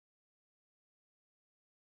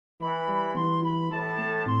Good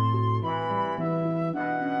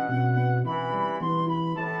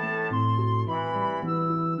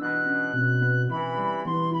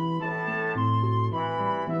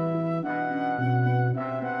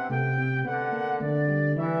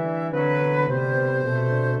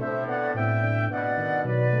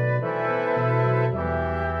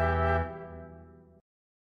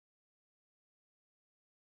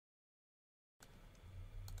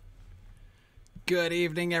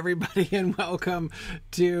evening, everybody, and welcome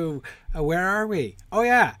to, where are we? Oh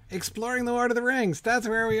yeah, Exploring the Lord of the Rings. That's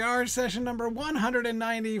where we are, session number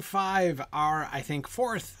 195, our, I think,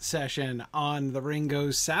 fourth session on The Ring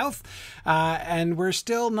Goes South. And we're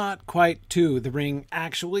still not quite to the ring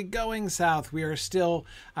actually going south. We are still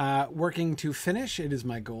working to finish. It is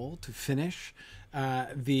my goal to finish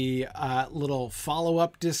the little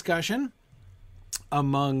follow-up discussion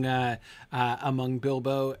among Bilbo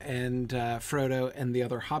and Frodo and the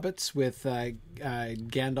other hobbits, with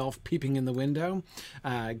Gandalf peeping in the window,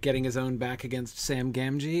 getting his own back against Sam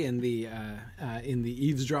Gamgee in the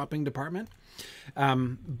eavesdropping department.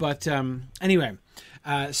 Anyway,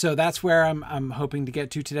 so that's where I'm hoping to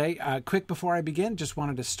get to today. Quick before I begin, just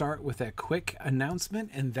wanted to start with a quick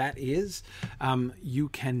announcement, and that is you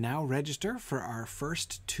can now register for our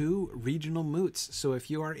first 2 regional moots. So if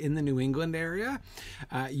you are in the New England area,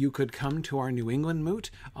 you could come to our New England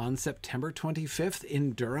moot on September 25th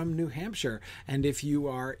in Durham, New Hampshire. And if you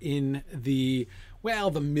are in the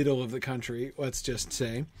middle of the country, let's just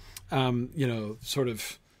say, sort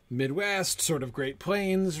of Midwest, sort of Great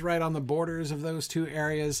Plains, right on the borders of those 2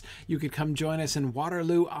 areas, you could come join us in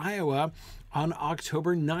Waterloo, Iowa on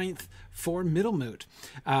October 9th for Middle Moot.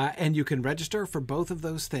 And you can register for both of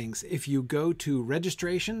those things if you go to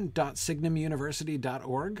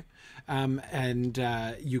registration.signumuniversity.org, and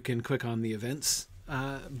you can click on the events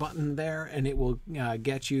button there, and it will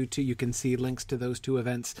get you to, you can see links to those 2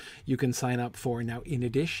 events you can sign up for. Now, in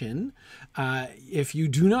addition, if you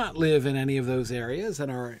do not live in any of those areas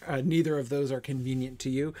and are neither of those are convenient to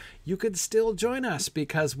you, you could still join us,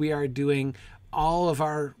 because we are doing all of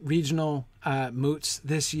our regional moots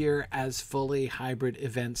this year as fully hybrid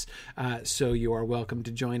events. So you are welcome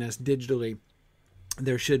to join us digitally.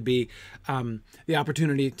 There should be the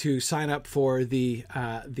opportunity to sign up for the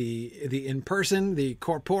in-person, the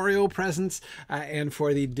corporeal presence, and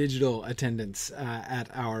for the digital attendance at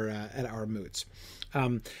our moots.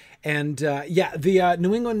 The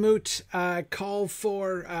New England moot call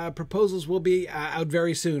for proposals will be out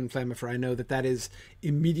very soon, Flamifer. I know that is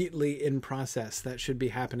immediately in process. That should be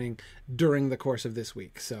happening during the course of this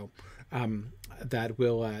week. So that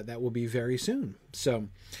will be very soon. So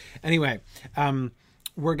anyway,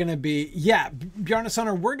 we're going to be,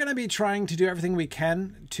 Bjarnasonar, we're going to be trying to do everything we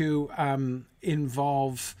can to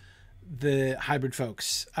involve the hybrid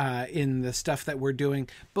folks in the stuff that we're doing,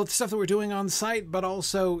 both the stuff that we're doing on site, but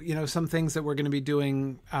also, some things that we're going to be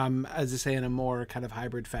doing, as I say, in a more kind of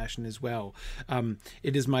hybrid fashion as well.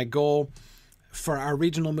 It is my goal for our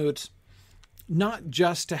regional moots not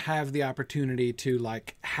just to have the opportunity to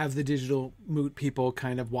have the digital moot people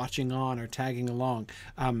kind of watching on or tagging along,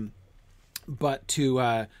 but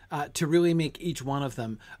to really make each one of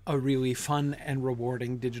them a really fun and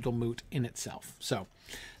rewarding digital moot in itself. So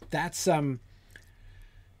that's the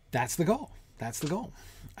goal. That's the goal.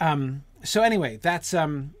 So anyway, that's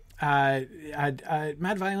Mad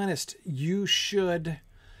Violinist. You should.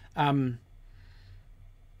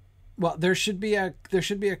 There should be a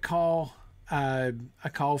call. A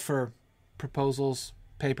call for proposals,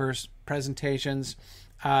 papers, presentations,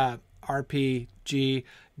 RPG,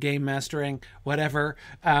 game mastering, whatever.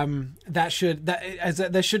 That should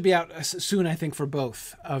be out soon, I think, for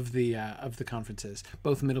both of the conferences,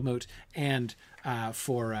 both Middle Moot and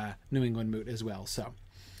for New England Moot as well. So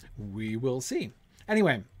we will see.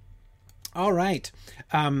 Anyway, all right.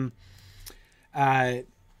 Very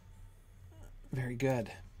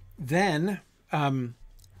good. Then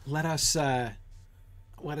let us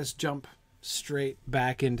jump straight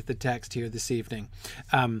back into the text here this evening.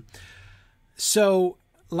 So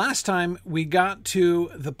last time we got to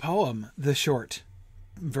the poem, the short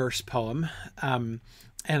verse poem, and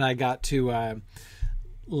I got to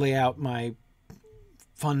lay out my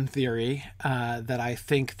fun theory that I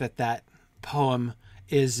think that poem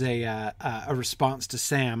is a response to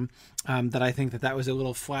Sam, that I think that was a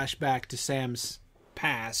little flashback to Sam's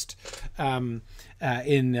past in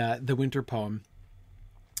the winter poem,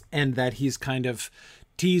 and that he's kind of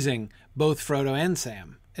teasing both Frodo and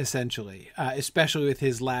Sam, essentially, especially with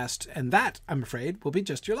his last, and that, I'm afraid, will be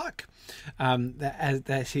just your luck,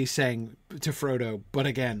 that he's saying to Frodo, but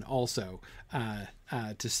again, also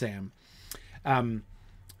to Sam.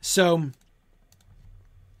 So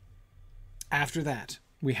after that,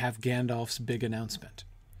 we have Gandalf's big announcement.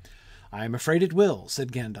 "I am afraid it will,"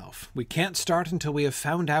 said Gandalf. "We can't start until we have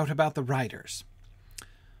found out about the riders."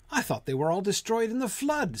 "I thought they were all destroyed in the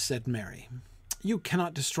flood," said Merry. "You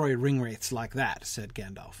cannot destroy ringwraiths like that," said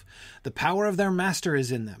Gandalf. "The power of their master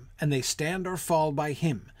is in them, and they stand or fall by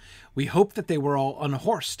him. We hope that they were all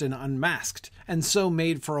unhorsed and unmasked, and so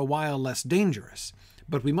made for a while less dangerous.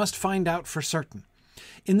 But we must find out for certain.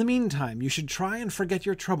 In the meantime, you should try and forget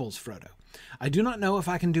your troubles, Frodo. I do not know if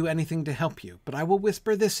I can do anything to help you, but I will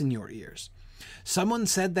whisper this in your ears. Someone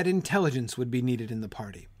said that intelligence would be needed in the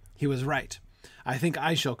party. He was right. I think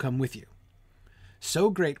I shall come with you."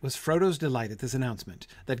 So great was Frodo's delight at this announcement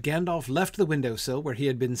that Gandalf left the windowsill where he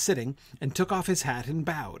had been sitting and took off his hat and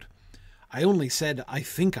bowed. "I only said, 'I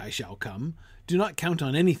think I shall come.' Do not count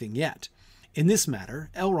on anything yet. In this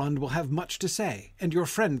matter, Elrond will have much to say, and your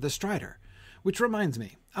friend the Strider. Which reminds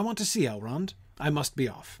me, I want to see Elrond. I must be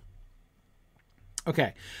off."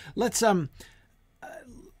 Okay, let's,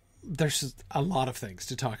 there's a lot of things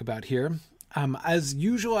to talk about here. As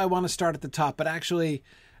usual, I want to start at the top, but actually,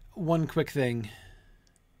 one quick thing.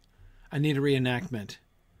 I need a reenactment.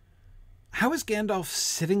 How is Gandalf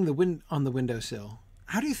sitting on the windowsill?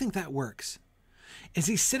 How do you think that works? Is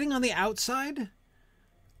he sitting on the outside?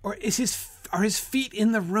 Or are his feet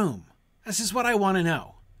in the room? This is what I want to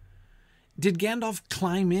know. Did Gandalf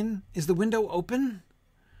climb in? Is the window open?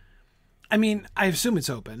 I mean, I assume it's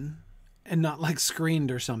open and not like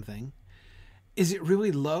screened or something. Is it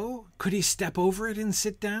really low? Could he step over it and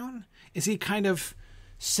sit down? Is he kind of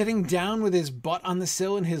sitting down with his butt on the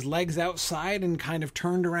sill and his legs outside and kind of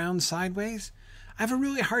turned around sideways? I have a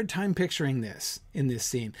really hard time picturing this in this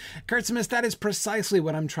scene. Kurtzimus, that is precisely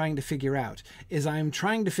what I'm trying to figure out, I'm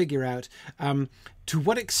trying to figure out to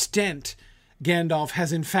what extent Gandalf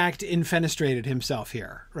has in fact infenestrated himself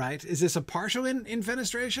here, right? Is this a partial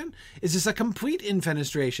infenestration? Is this a complete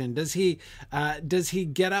infenestration? Does he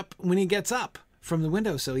get up when he gets up from the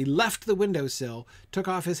windowsill? He left the windowsill, took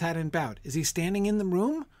off his hat and bowed. Is he standing in the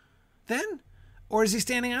room then? Or is he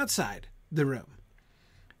standing outside the room?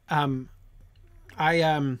 I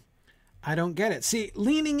don't get it. See,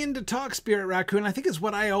 leaning into talk, Spirit Raccoon, I think is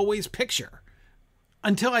what I always picture.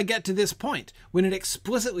 Until I get to this point, when it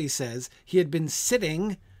explicitly says he had been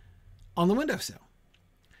sitting on the windowsill.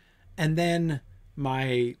 And then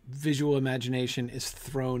my visual imagination is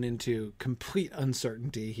thrown into complete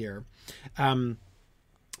uncertainty here. Perhaps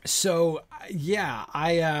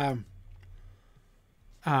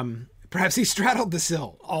he straddled the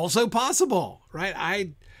sill. Also possible, right?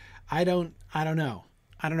 I don't know.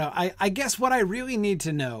 I guess what I really need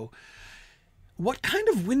to know, what kind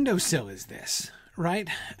of windowsill is this? Right?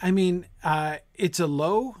 I mean, it's a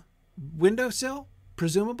low windowsill,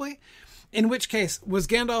 presumably. In which case, was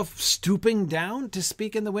Gandalf stooping down to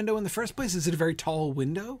speak in the window in the first place? Is it a very tall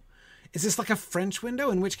window? Is this like a French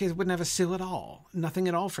window? In which case, it wouldn't have a sill at all. Nothing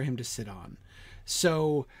at all for him to sit on.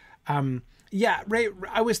 So, Ray,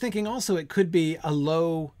 I was thinking also it could be a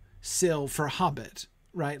low sill for Hobbit.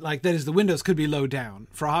 Right? Like, that is, the windows could be low down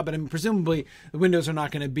for a Hobbit. I mean, presumably the windows are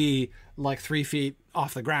not going to be like 3 feet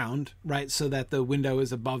off the ground, right? So that the window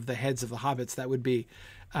is above the heads of the hobbits. That would be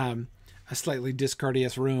a slightly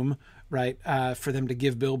discourteous room, right? For them to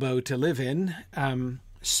give Bilbo to live in. I don't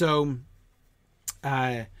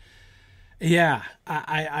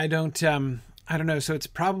know. So it's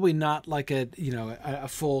probably not like a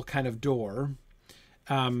full kind of door.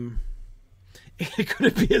 Could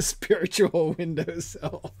it be a spiritual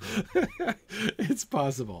windowsill? It's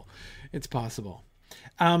possible.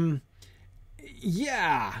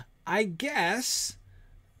 I guess,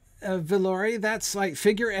 Vilori, that's like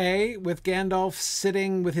figure A with Gandalf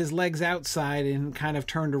sitting with his legs outside and kind of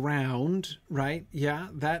turned around, right? Yeah,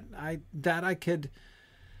 I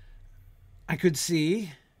could see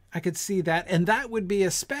that. And that would be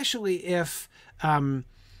especially if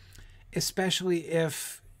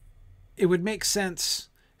it would make sense.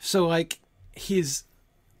 So like he's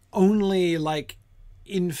only like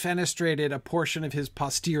infenestrated a portion of his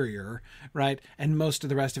posterior, right? And most of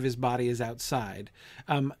the rest of his body is outside.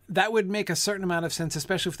 That would make a certain amount of sense,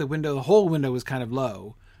 especially if the whole window was kind of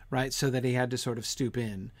low, right? So that he had to sort of stoop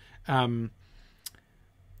in. I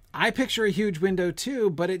picture a huge window too,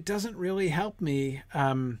 but it doesn't really help me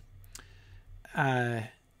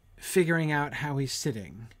figuring out how he's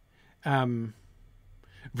sitting.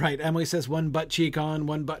 Right. Emily says one butt cheek on,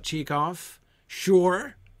 one butt cheek off.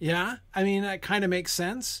 Sure. Yeah. I mean, that kind of makes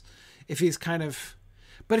sense if he's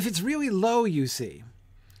but if it's really low, you see,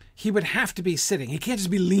 he would have to be sitting. He can't just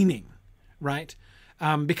be leaning, right?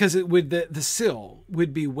 Because the sill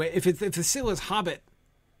would be if the sill is Hobbit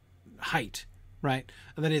height, right?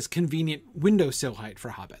 That is convenient windowsill height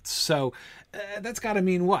for hobbits. So that's got to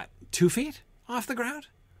mean what? 2 feet off the ground?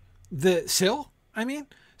 The sill, I mean?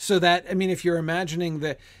 So that, I mean, if you're imagining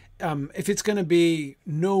that, if it's going to be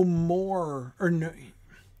no more, or no,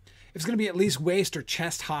 if it's going to be at least waist or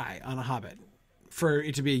chest high on a hobbit, for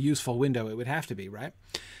it to be a useful window, it would have to be, right?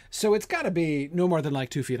 So it's got to be no more than like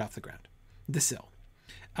 2 feet off the ground, the sill.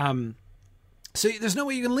 So there's no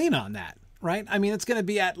way you can lean on that, right? I mean, it's going to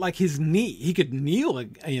be at like his knee. He could kneel,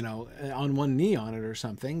 you know, on one knee on it or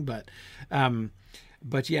something, but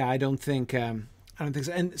yeah, I don't think so.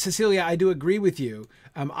 And Cecilia, I do agree with you.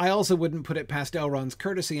 I also wouldn't put it past Elrond's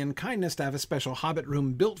courtesy and kindness to have a special hobbit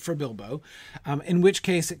room built for Bilbo, in which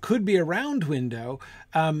case it could be a round window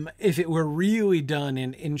if it were really done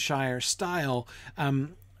in Shire style.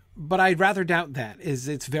 But I'd rather doubt that.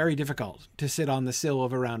 It's very difficult to sit on the sill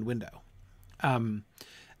of a round window.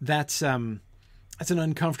 That's an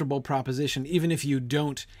uncomfortable proposition, even if you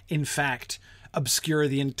don't, in fact, obscure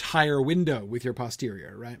the entire window with your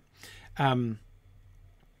posterior, right?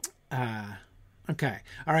 Okay.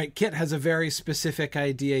 All right. Kit has a very specific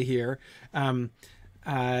idea here.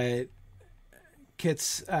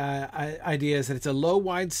 Kit's idea is that it's a low,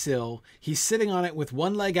 wide sill. He's sitting on it with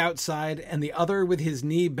one leg outside and the other with his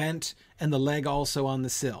knee bent and the leg also on the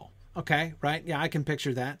sill. Okay. Right. Yeah. I can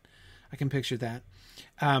picture that.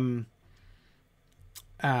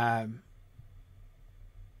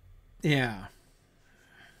 Yeah.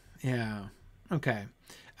 Okay.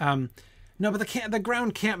 No, but the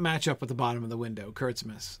ground can't match up with the bottom of the window,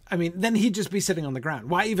 Kurtzmas. I mean, then he'd just be sitting on the ground.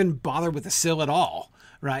 Why even bother with the sill at all,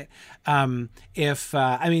 right? If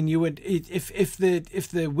the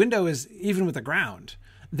window is even with the ground,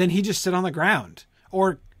 then he just sit on the ground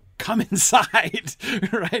or come inside,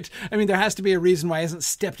 right? I mean, there has to be a reason why he hasn't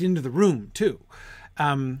stepped into the room too.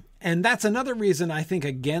 And that's another reason I think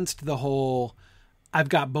against the whole, I've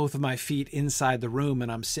got both of my feet inside the room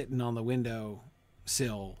and I'm sitting on the window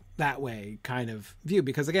sill that way kind of view,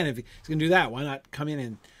 because again, if he's going to do that, why not come in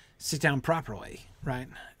and sit down properly, right?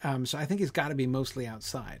 So I think he's got to be mostly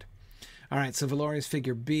outside. All right, so Valoria's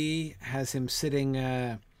figure B has him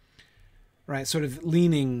sitting, right, sort of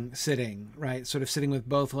leaning, sitting, right, sort of sitting with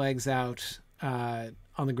both legs out on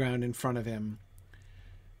the ground in front of him,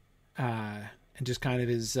 and just kind of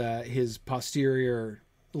his posterior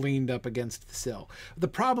leaned up against the sill. The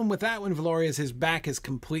problem with that one, Valoria, is his back is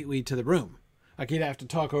completely to the room. Like he'd have to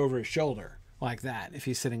talk over his shoulder like that if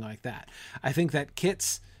he's sitting like that. I think that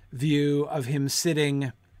Kit's view of him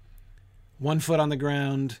sitting 1 foot on the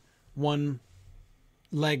ground, one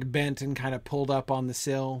leg bent and kind of pulled up on the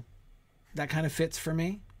sill, that kind of fits for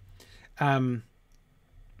me.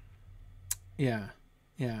 Yeah.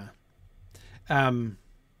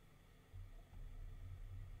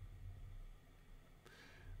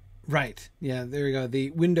 Right. Yeah, there we go. The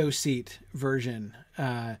window seat version.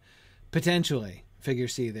 Potentially. Figure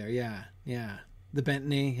C there. Yeah. The bent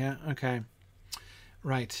knee. Yeah. Okay.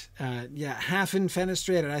 Right. Yeah. Half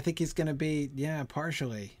infenestrated. I think he's going to be,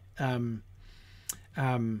 partially. I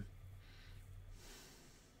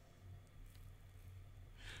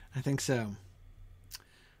think so.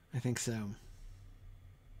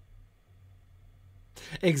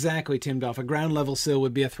 Exactly, Tim Dolph. A ground level sill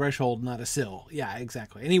would be a threshold, not a sill. Yeah,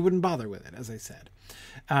 exactly. And he wouldn't bother with it, as I said.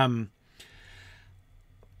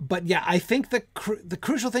 But yeah, I think the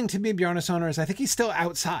crucial thing to me, Bjarnasonar, is I think he's still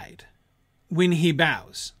outside when he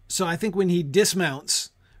bows. So I think when he dismounts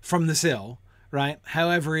from the sill, right,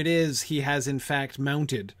 however it is he has in fact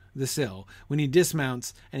mounted the sill, when he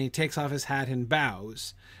dismounts and he takes off his hat and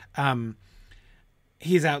bows,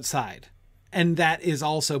 he's outside. And that is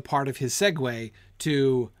also part of his segue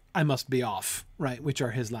to "I must be off," right, which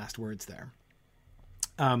are his last words there.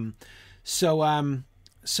 So I'm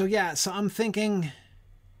thinking,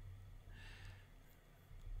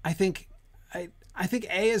 I think A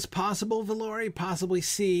is possible, Valori, possibly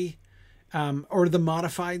C, or the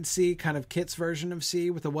modified C, kind of Kit's version of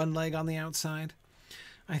C with the one leg on the outside.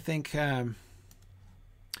 I think that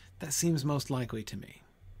seems most likely to me.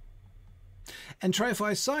 And Trifle,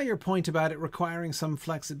 I saw your point about it requiring some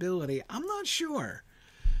flexibility. I'm not sure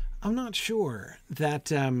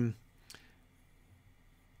that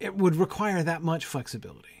it would require that much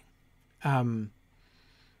flexibility. I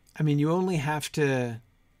mean, you only have to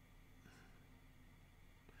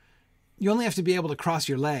be able to cross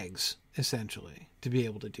your legs, essentially, to be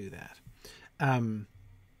able to do that.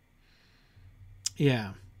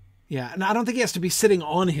 Yeah. And I don't think he has to be sitting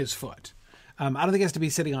on his foot.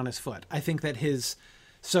 I think that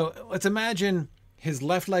so let's imagine his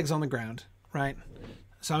left leg's on the ground, right?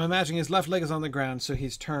 So I'm imagining his left leg is on the ground, so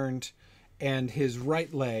he's turned, and his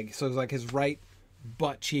right leg, so it's like his right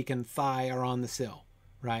butt cheek and thigh are on the sill,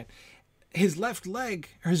 right? His left leg,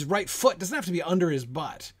 or his right foot, doesn't have to be under his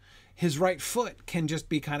butt. His right foot can just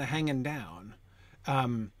be kind of hanging down.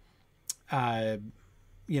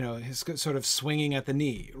 His sort of swinging at the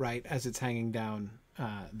knee, right, as it's hanging down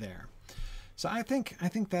there. So I think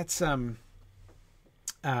that's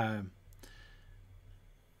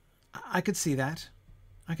I could see that.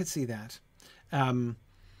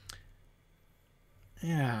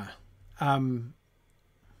 Yeah.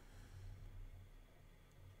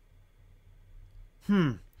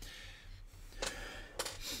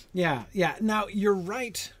 Yeah. Now you're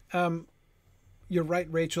right. You're right,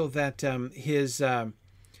 Rachel, that his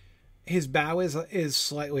bow is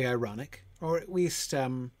slightly ironic, or at least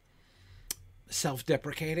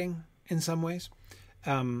self-deprecating in some ways.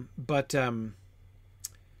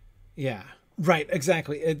 Yeah, right,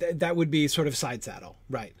 exactly. That would be sort of side saddle,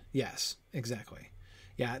 right? Yes, exactly.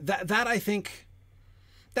 Yeah, that I think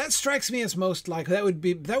that strikes me as most likely.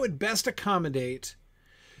 That would best accommodate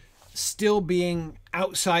still being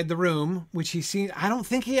outside the room, which he seems. I don't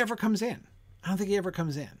think he ever comes in. I think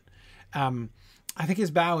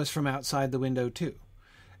his bow is from outside the window too.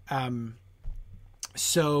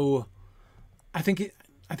 So I think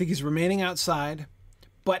he's remaining outside,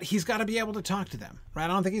 but he's got to be able to talk to them, right? I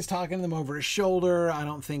don't think he's talking to them over his shoulder. I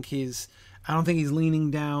don't think he's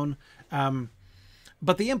leaning down.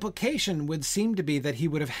 But the implication would seem to be that he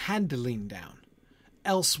would have had to lean down.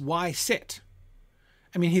 Else why sit?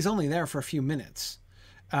 I mean, he's only there for a few minutes.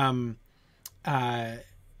 He's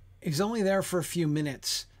only there for a few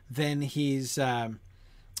minutes. Then he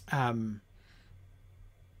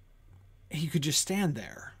could just stand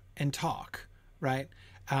there and talk, right?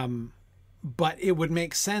 But it would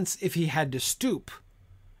make sense if he had to stoop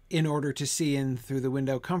in order to see in through the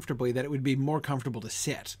window comfortably, that it would be more comfortable to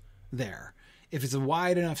sit there. If it's a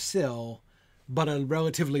wide enough sill, but a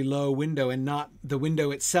relatively low window, and not the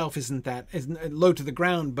window itself isn't low to the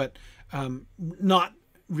ground, but not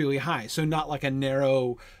really high. So not like a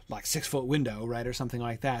narrow, like 6-foot window, right? Or something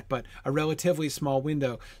like that, but a relatively small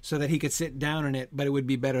window so that he could sit down in it, but it would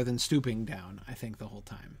be better than stooping down, I think, the whole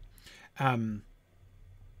time. I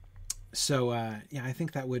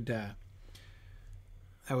think that would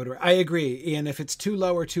work. I agree. Ian, if it's too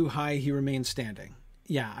low or too high, he remains standing.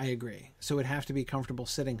 Yeah, I agree. So it'd have to be comfortable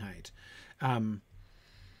sitting height.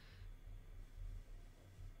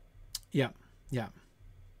 Yeah.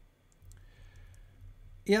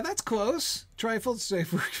 Yeah, that's close. Trifles.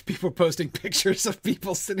 People posting pictures of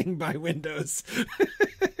people sitting by windows.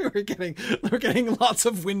 We're getting lots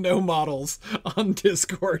of window models on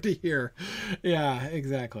Discord here. Yeah,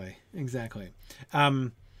 exactly.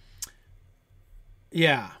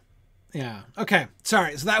 Yeah. Okay.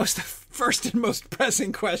 Sorry. So that was the first and most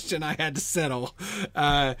pressing question I had to settle.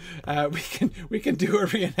 We can do a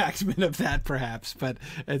reenactment of that perhaps, but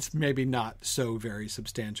it's maybe not so very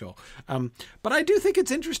substantial. But I do think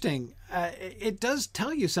it's interesting. It does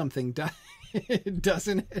tell you something,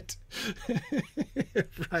 doesn't it?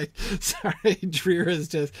 Right. Sorry. Dreer is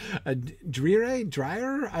just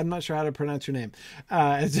Dreyer. I'm not sure how to pronounce your name.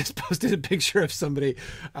 Has just posted a picture of somebody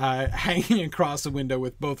hanging across a window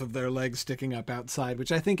with both of their legs sticking up outside,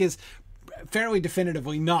 which I think is fairly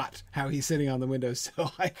definitively not how he's sitting on the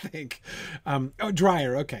windowsill, I think.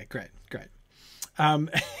 Dreyer. Okay, great.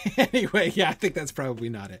 Anyway, yeah, I think that's probably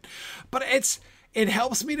not it. But it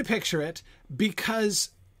helps me to picture it because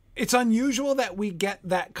it's unusual that we get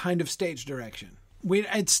that kind of stage direction.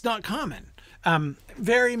 It's not common.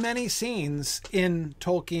 Very many scenes in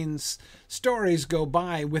Tolkien's stories go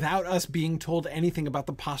by without us being told anything about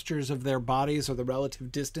the postures of their bodies or the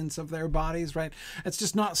relative distance of their bodies, right? It's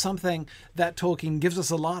just not something that Tolkien gives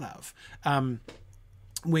us a lot of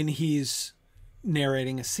when he's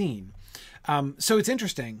narrating a scene. So it's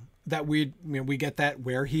interesting that we get that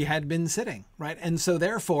where he had been sitting, right? And so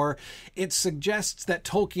therefore it suggests to me that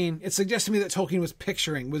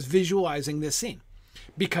Tolkien was visualizing this scene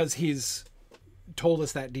because he's told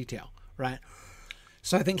us that detail, right?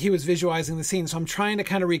 So I think he was visualizing the scene. So I'm trying to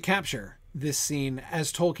kind of recapture this scene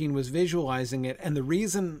as Tolkien was visualizing it. And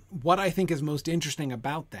what I think is most interesting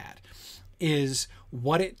about that is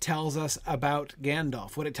what it tells us about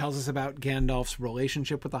Gandalf, what it tells us about Gandalf's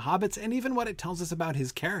relationship with the hobbits, and even what it tells us about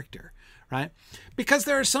his character, right? Because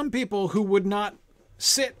there are some people who would not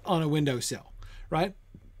sit on a windowsill, right?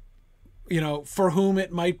 For whom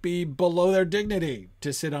it might be below their dignity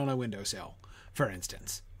to sit on a windowsill, for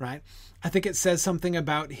instance, right? I think it says something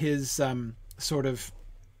about his sort of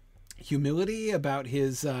humility, about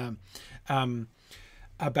his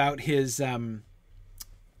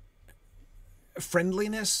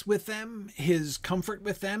friendliness with them, his comfort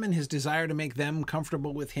with them, and his desire to make them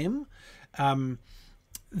comfortable with him,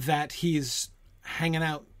 that he's hanging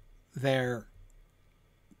out there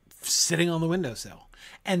sitting on the windowsill.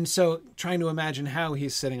 And so trying to imagine how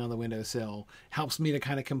he's sitting on the windowsill helps me to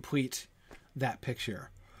kind of complete that picture.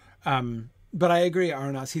 But I agree,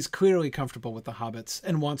 Arnas, he's clearly comfortable with the hobbits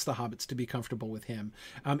and wants the hobbits to be comfortable with him.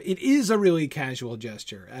 It is a really casual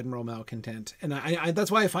gesture, Admiral Malcontent. And I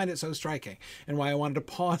that's why I find it so striking, and why I wanted to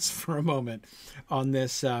pause for a moment on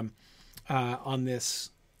this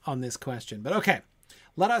question. But okay,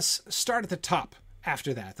 let us start at the top.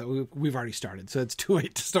 After that, though, we've already started, so it's too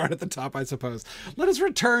late to start at the top, I suppose. Let us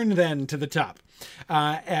return then to the top.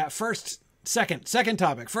 Second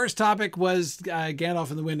topic. First topic was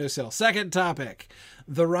Gandalf in the windowsill. Second topic,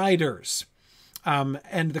 the Riders.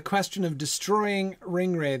 And the question of destroying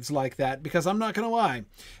ringwraiths like that, because I'm not going to lie,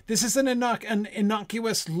 this is an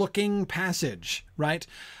innocuous-looking passage, right?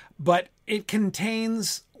 But it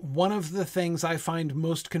contains one of the things I find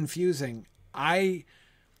most confusing.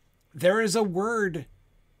 There is a word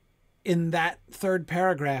in that third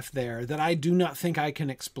paragraph there that I do not think I can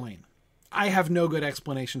explain. I have no good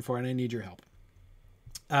explanation for it, and I need your help.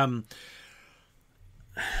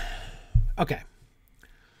 Okay.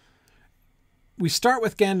 We start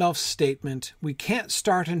with Gandalf's statement, we can't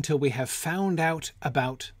start until we have found out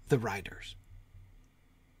about the Riders.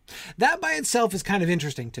 That by itself is kind of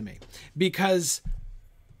interesting to me, because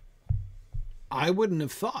I wouldn't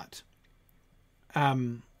have thought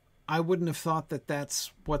that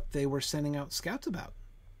that's what they were sending out scouts about.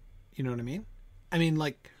 You know what I mean? I mean,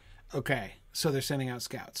 like, okay, so they're sending out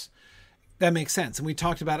scouts. That makes sense. And we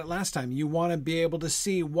talked about it last time. You want to be able to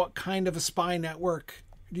see what kind of a spy network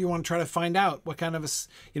do you want to try to find out, what kind of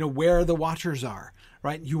where the Watchers are,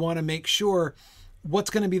 right? You want to make sure what's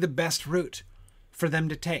going to be the best route for them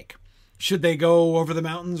to take. Should they go over the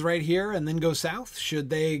mountains right here and then go south?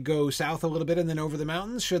 Should they go south a little bit and then over the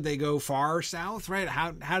mountains? Should they go far south, right?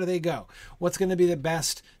 How do they go? What's going to be the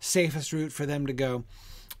best, safest route for them to go?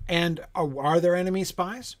 And are there enemy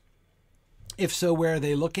spies? If so, where are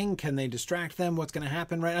they looking? Can they distract them? What's going to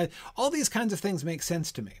happen, right? All these kinds of things make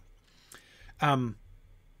sense to me.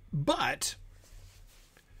 But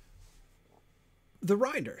the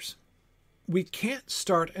Riders. We can't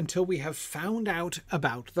start until we have found out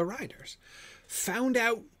about the Riders. Found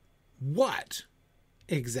out what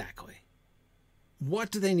exactly?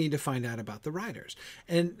 What do they need to find out about the Riders?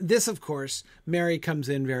 And this, of course, Merry comes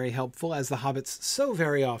in very helpful, as the hobbits so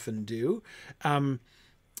very often do,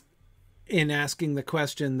 in asking the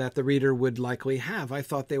question that the reader would likely have. I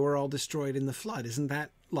thought they were all destroyed in the flood. Isn't that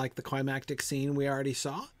like the climactic scene we already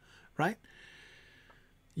saw? Right?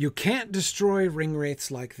 You can't destroy ringwraiths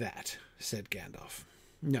like that, said Gandalf.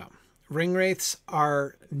 No, ringwraiths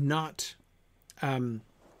are not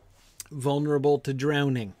vulnerable to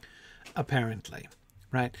drowning, apparently,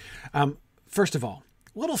 right? First of all,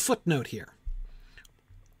 little footnote here.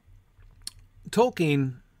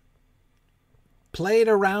 Tolkien played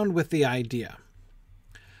around with the idea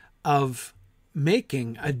of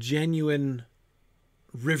making a genuine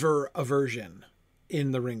river aversion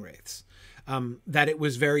in the ringwraiths. That it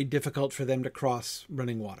was very difficult for them to cross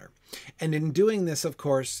running water. And in doing this, of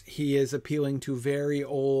course, he is appealing to very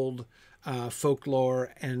old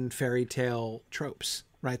folklore and fairy tale tropes,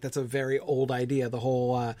 right? That's a very old idea, the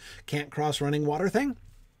whole can't cross running water thing.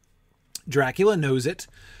 Dracula knows it.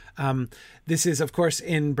 This is, of course,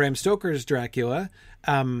 in Bram Stoker's Dracula.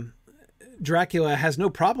 Dracula has no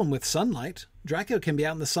problem with sunlight. Dracula can be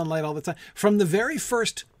out in the sunlight all the time. From the very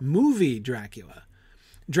first movie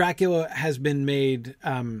Dracula has been made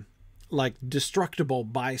destructible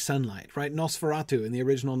by sunlight, right? Nosferatu, in the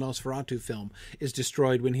original Nosferatu film, is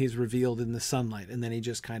destroyed when he's revealed in the sunlight, and then he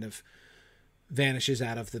just kind of vanishes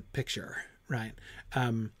out of the picture, right?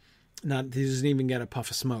 He doesn't even get a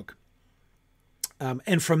puff of smoke.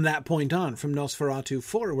 And from that point on, from Nosferatu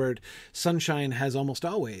forward, sunshine has almost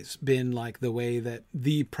always been like the way that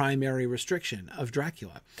the primary restriction of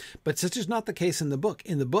Dracula. But such is not the case in the book.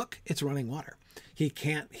 In the book, it's running water.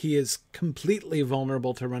 He is completely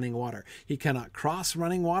vulnerable to running water. He cannot cross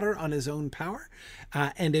running water on his own power.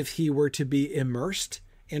 And if he were to be immersed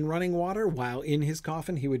in running water while in his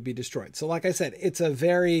coffin, he would be destroyed. So like I said, it's a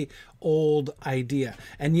very old idea.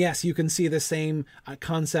 And yes, you can see the same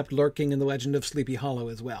concept lurking in the legend of Sleepy Hollow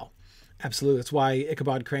as well. Absolutely. That's why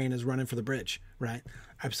Ichabod Crane is running for the bridge, right?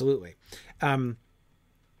 Absolutely. And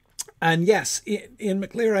yes, in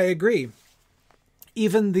McLear, I agree.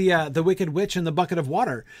 Even the Wicked Witch and the Bucket of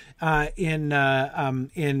Water in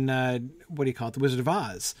what do you call it? The Wizard of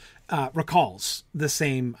Oz recalls the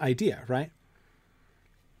same idea, right?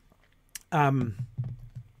 Anyway,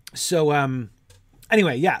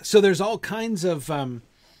 yeah. So there's all kinds of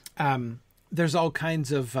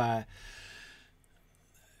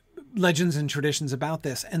legends and traditions about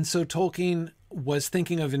this, and so Tolkien was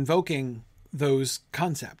thinking of invoking those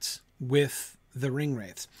concepts with the ring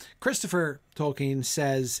wraiths. Christopher Tolkien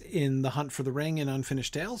says in The Hunt for the Ring in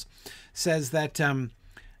Unfinished Tales, says that that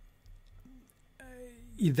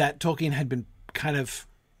Tolkien had been kind of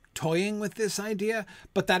toying with this idea,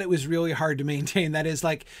 but that it was really hard to maintain. That is,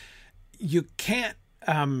 like, you can't,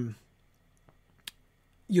 you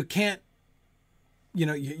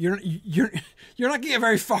know, you're not getting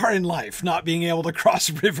very far in life not being able to cross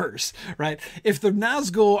rivers, right? If the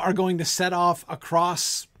Nazgul are going to set off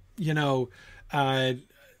across, you know,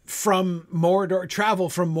 from Mordor, travel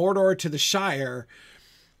from Mordor to the Shire,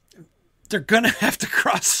 they're gonna have to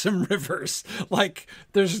cross some rivers. Like,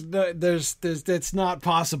 there's it's not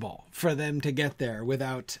possible for them to get there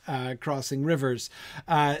without crossing rivers.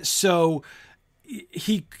 So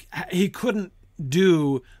he couldn't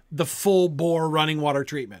do the full bore running water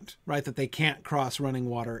treatment, right? That they can't cross running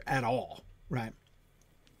water at all, right?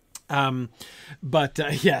 But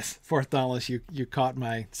yes, Fourth Knowledge, you caught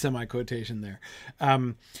my semi quotation there.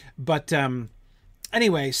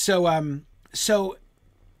 Anyway,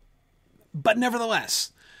 but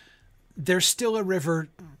nevertheless, there's still a river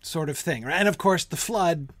sort of thing, right? And of course, the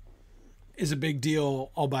flood is a big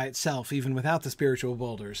deal all by itself, even without the spiritual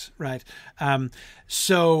boulders, right? Or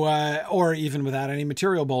even without any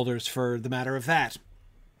material boulders, for the matter of that.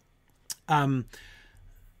 It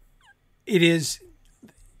is,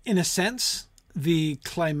 in a sense, the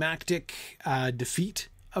climactic defeat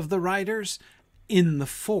of the riders in the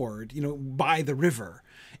ford, you know, by the river,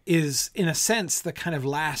 is, in a sense, the kind of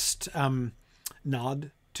last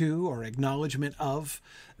nod to or acknowledgement of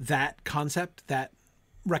that concept, that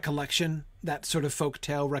recollection, that sort of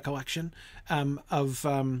folktale recollection of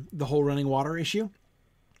the whole running water issue.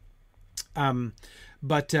 Anyway,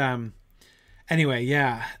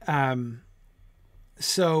 yeah.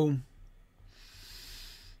 So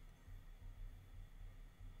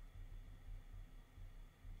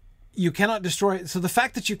you cannot destroy. So the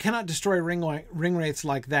fact that you cannot destroy ring wraiths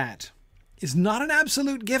like that is not an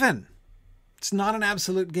absolute given. It's not an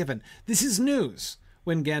absolute given. This is news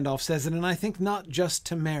when Gandalf says it, and I think not just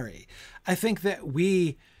to Merry. I think that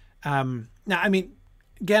we, now, I mean,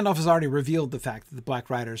 Gandalf has already revealed the fact that the Black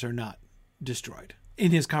Riders are not destroyed in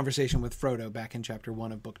his conversation with Frodo back in chapter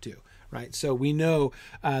 1 of book 2, right? So we know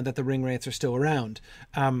that the ring wraiths are still around.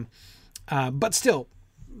 But still,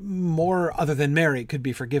 more other than Merry could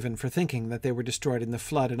be forgiven for thinking that they were destroyed in the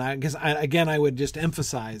flood. And I guess, I would just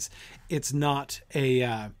emphasize, it's not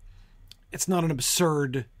an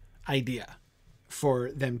absurd idea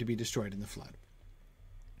for them to be destroyed in the flood.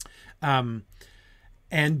 And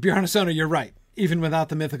Bjarnasonar, you're right. Even without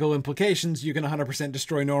the mythical implications, you can 100%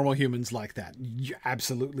 destroy normal humans like that. You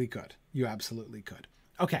absolutely could. You absolutely could.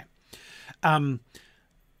 Okay.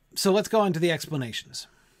 So let's go on to the explanations.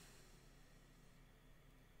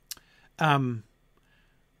 There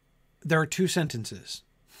are two sentences,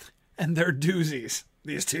 and they're doozies,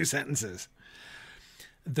 these two sentences.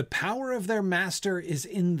 The power of their master is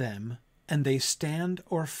in them, and they stand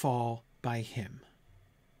or fall by him.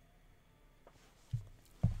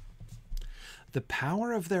 The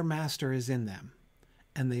power of their master is in them,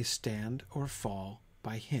 and they stand or fall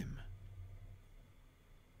by him.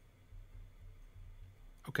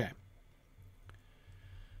 Okay.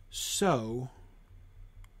 So,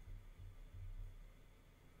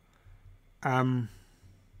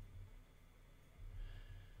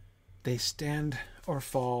 they stand or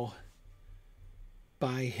fall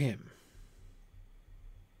by him.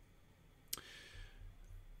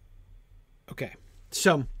 Okay,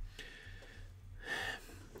 so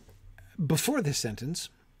before this sentence,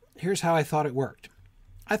 here's how I thought it worked.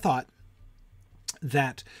 I thought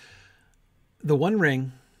that the One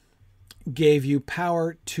Ring gave you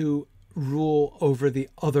power to rule over the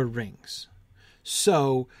other rings.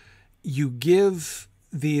 So you give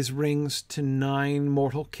these rings to 9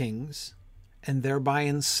 mortal kings and thereby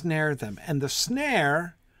ensnare them. And the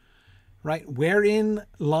snare, right, wherein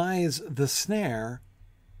lies the snare?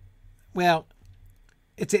 Well,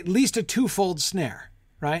 it's at least a twofold snare,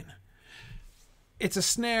 right? It's a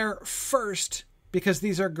snare first because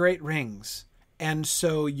these are great rings. And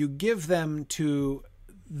so you give them to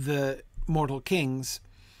the mortal kings,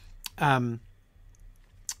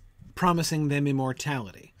 promising them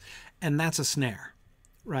immortality. And that's a snare,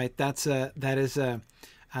 right? That is a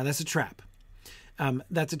trap.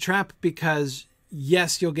 That's a trap because,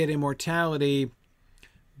 yes, you'll get immortality,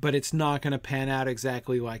 but it's not going to pan out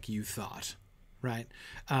exactly like you thought, right?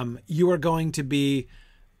 You are going to be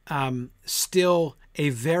still a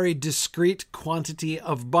very discrete quantity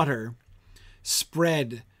of butter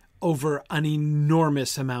spread over an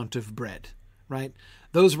enormous amount of bread, right?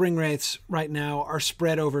 Those ring wraiths right now are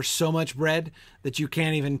spread over so much bread that you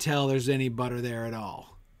can't even tell there's any butter there at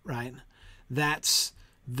all, right? That's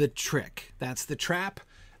the trick. That's the trap,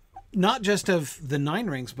 not just of the 9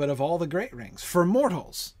 rings, but of all the great rings. For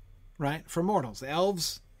mortals, right? For mortals.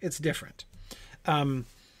 Elves, it's different.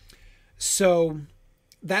 So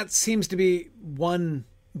that seems to be one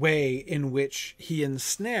way in which he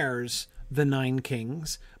ensnares the 9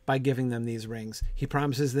 kings by giving them these rings. He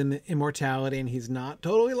promises them immortality, and he's not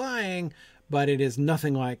totally lying, but it is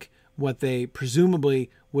nothing like what they presumably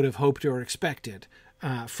would have hoped or expected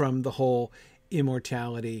from the whole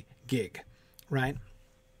immortality gig, right?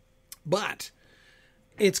 But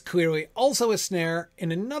it's clearly also a snare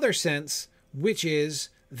in another sense, which is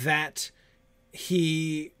that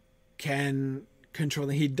he can control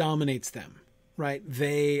them. He dominates them, right?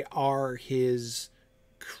 They are his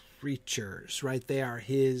creatures, right? They are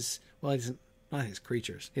his, well, he's not his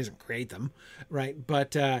creatures. He doesn't create them, right?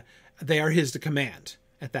 But they are his to command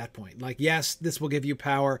at that point. Like, yes, this will give you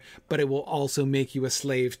power, but it will also make you a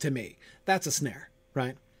slave to me. That's a snare,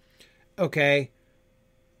 right? Okay,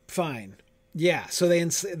 fine. Yeah, so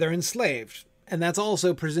they're enslaved. And that's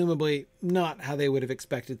also presumably not how they would have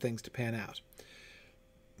expected things to pan out.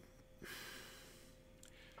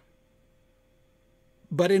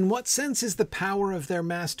 But in what sense is the power of their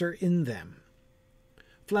master in them?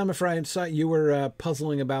 Flamifry, I saw you were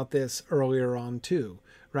puzzling about this earlier on too,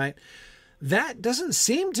 right? That doesn't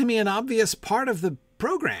seem to me an obvious part of the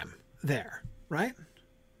program there, right?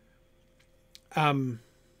 The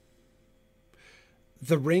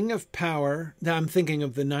ring of power, now I'm thinking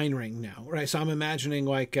of the 9 ring now, right? So I'm imagining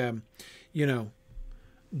like,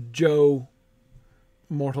 Joe,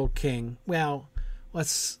 Mortal King. Well,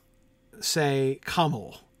 let's say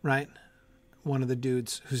Kamel, right? One of the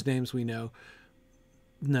dudes whose names we know.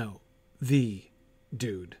 No, the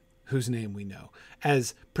dude whose name we know.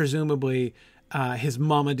 As presumably his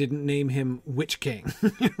mama didn't name him Witch King,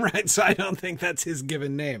 right? So I don't think that's his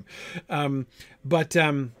given name.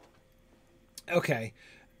 Okay.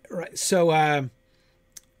 Right. So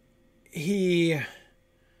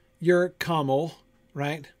you're Kamel,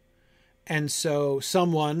 right? And so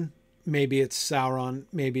someone, maybe it's Sauron,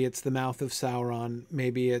 maybe it's the mouth of Sauron,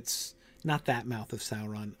 maybe it's not that mouth of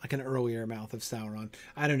Sauron, like an earlier mouth of Sauron.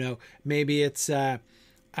 I don't know. Maybe it's the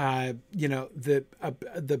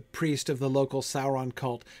priest of the local Sauron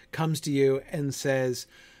cult comes to you and says,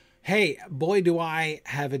 "Hey, boy, do I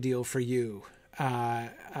have a deal for you,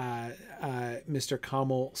 Mr.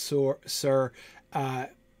 Kamel, sir.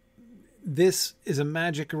 This is a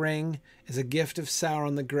magic ring, is a gift of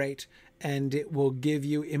Sauron the Great, and it will give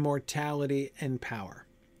you immortality and power."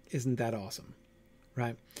 Isn't that awesome?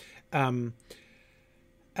 Right? I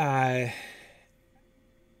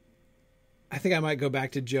think I might go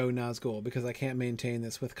back to Joe Nazgul because I can't maintain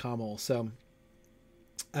this with Kamel. So,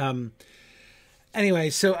 anyway,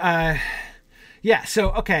 so,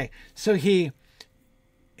 okay. So he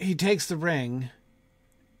takes the ring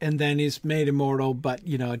and then he's made immortal, but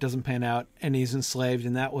it doesn't pan out and he's enslaved.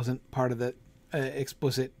 And that wasn't part of the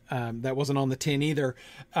explicit, that wasn't on the tin either.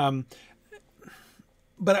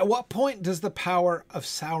 But at what point does the power of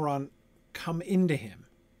Sauron come into him?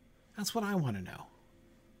 That's what I want to know.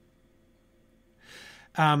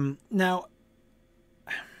 Now,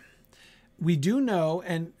 we do know,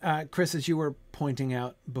 and Chris, as you were pointing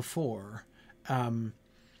out before,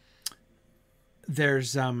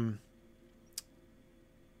 there's the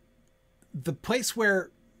place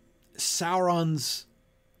where Sauron's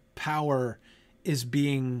power is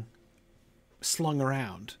being slung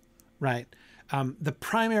around, right? The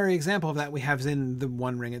primary example of that we have is in the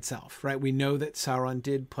One Ring itself, right? We know that Sauron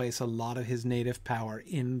did place a lot of his native power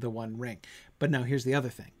in the One Ring. But now here's the other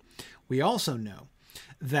thing. We also know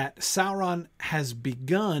that Sauron has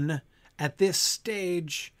begun at this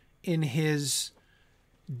stage in his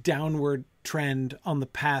downward trend on the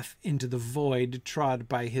path into the void trod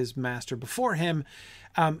by his master before him.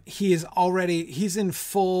 He's in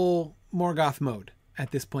full Morgoth mode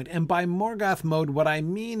at this point. And by Morgoth mode, what I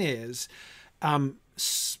mean is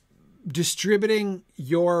distributing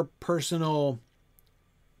your personal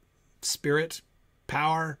spirit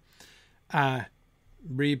power,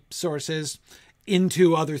 resources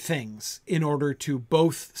into other things in order to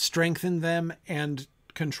both strengthen them and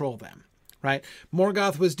control them, right?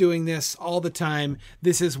 Morgoth was doing this all the time.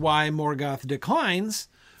 This is why Morgoth declines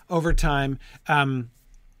over time,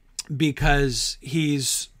 because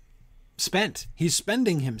he's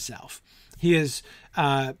spending himself. He is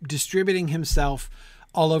distributing himself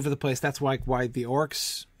all over the place. That's why the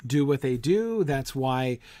orcs do what they do. That's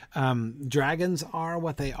why dragons are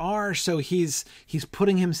what they are. So he's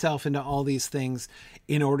putting himself into all these things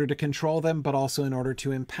in order to control them, but also in order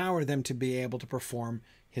to empower them to be able to perform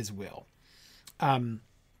his will.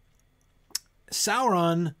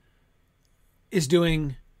 Sauron is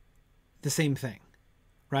doing the same thing,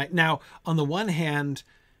 right? Now, on the one hand,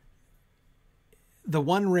 the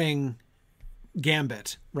One Ring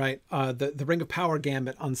gambit, right? The Ring of Power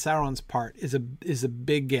gambit on Sauron's part is a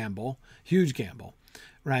big gamble, huge gamble,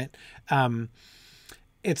 right?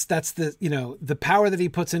 That's the power that he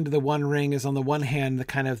puts into the One Ring is on the one hand the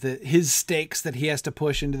kind of his stakes that he has to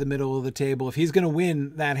push into the middle of the table if he's going to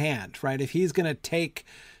win that hand, right? If he's going to take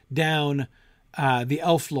down the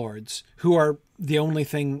Elf Lords, who are the only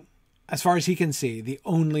thing, as far as he can see, the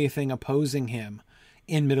only thing opposing him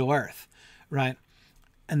in Middle Earth, right?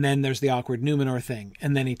 And then there's the awkward Numenor thing,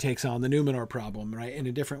 and then he takes on the Numenor problem, right, in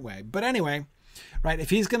a different way. But anyway, right, if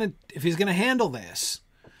he's gonna handle this,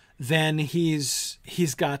 then he's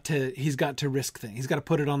got to risk things. He's got to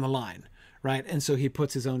put it on the line, right? And so he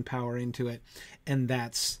puts his own power into it, and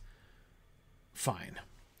that's fine.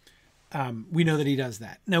 We know that he does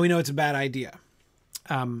that. Now we know it's a bad idea,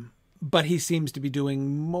 but he seems to be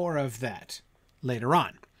doing more of that later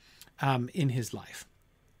on in his life.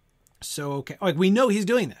 So, okay, like we know he's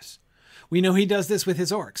doing this. We know he does this with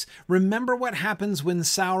his orcs. Remember what happens when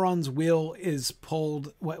Sauron's will is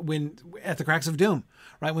pulled when at the Cracks of Doom,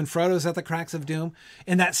 right? When Frodo's at the Cracks of Doom,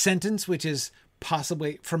 in that sentence, which is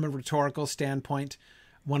possibly from a rhetorical standpoint,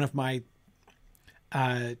 one of my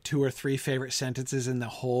 2 or 3 favorite sentences in the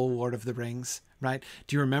whole Lord of the Rings, right?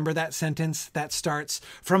 Do you remember that sentence that starts,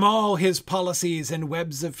 "From all his policies and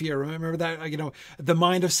webs of fear"? Remember that, the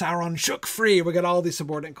mind of Sauron shook free. We got all these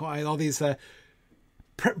subordinate, all these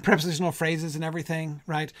prepositional phrases and everything,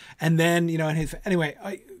 right? And then,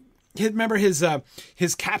 remember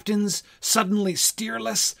his captains suddenly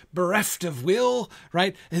steerless, bereft of will,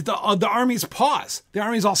 right? The armies pause. The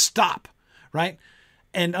armies all stop, right?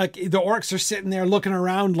 And the orcs are sitting there looking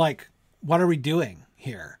around like, what are we doing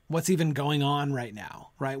here? What's even going on right now,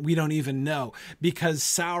 right? We don't even know, because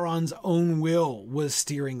Sauron's own will was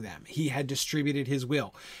steering them. He had distributed his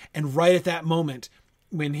will. And right at that moment,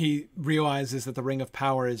 when he realizes that the Ring of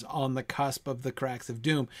Power is on the cusp of the Cracks of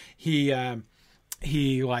Doom, he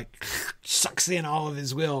sucks in all of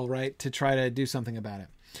his will, right, to try to do something about it.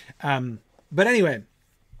 But anyway,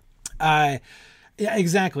 yeah,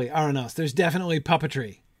 exactly, Aranos. There's definitely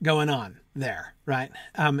puppetry going on there, right?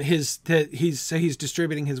 He's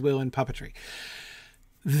distributing his will in puppetry.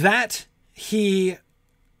 That he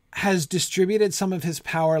has distributed some of his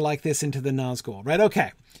power like this into the Nazgul, right?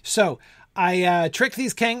 Okay, so I tricked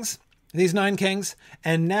these 9 kings,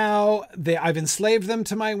 and now I've enslaved them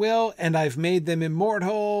to my will, and I've made them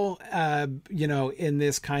immortal, in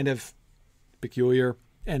this kind of peculiar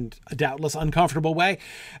and a doubtless uncomfortable way.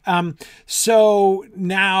 So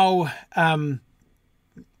now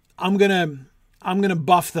I'm gonna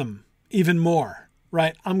buff them even more,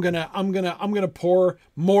 right? I'm gonna pour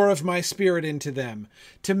more of my spirit into them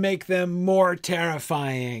to make them more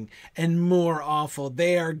terrifying and more awful.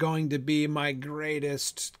 They are going to be my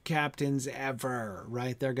greatest captains ever,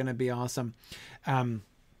 right? They're going to be awesome.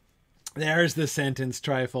 There's the sentence,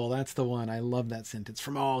 Trifle. That's the one. I love that sentence.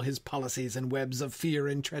 "From all his policies and webs of fear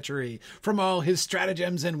and treachery, from all his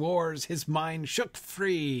stratagems and wars, his mind shook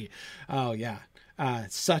free." Oh, yeah.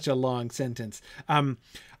 Such a long sentence.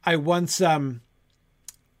 I once, I'll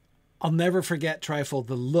never forget, Trifle,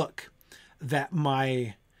 the look that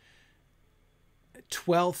my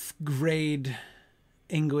 12th grade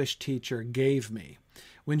English teacher gave me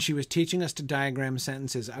when she was teaching us to diagram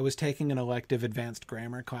sentences. I was taking an elective advanced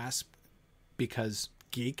grammar class because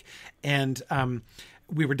geek, and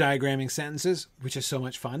we were diagramming sentences, which is so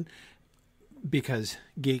much fun because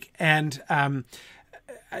geek. And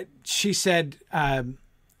she said,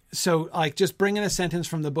 just bring in a sentence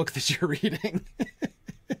from the book that you're reading.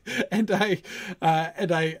 and I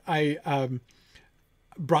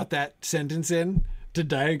brought that sentence in to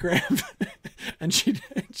diagram, and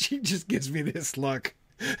she just gives me this look.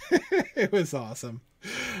 It was awesome.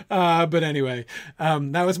 But anyway,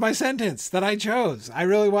 that was my sentence that I chose. I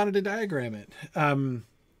really wanted to diagram it.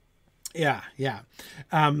 Yeah.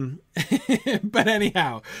 But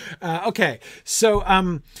anyhow, okay. So,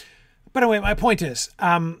 but anyway, my point is,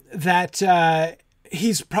 that,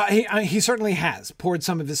 he certainly has poured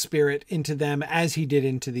some of his spirit into them as he did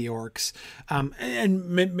into the orcs, and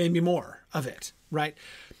maybe more of it, right?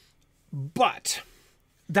 But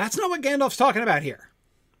that's not what Gandalf's talking about here,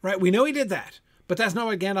 right? We know he did that, But that's not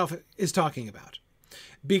what Gandalf is talking about,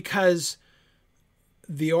 because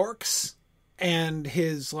the orcs and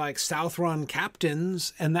his like South-run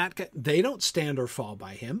captains and they don't stand or fall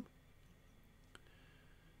by him.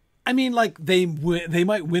 I mean, like they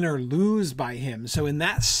might win or lose by him. So in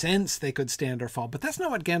that sense, they could stand or fall. But that's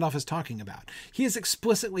not what Gandalf is talking about. He is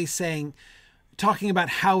explicitly talking about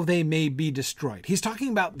how they may be destroyed. He's talking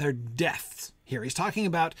about their deaths here. He's talking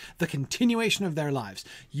about the continuation of their lives.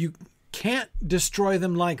 You can't destroy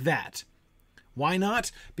them like that. Why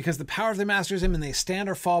not? Because the power of the master is him and they stand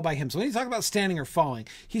or fall by him. So when he talks about standing or falling,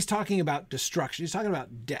 he's talking about destruction. He's talking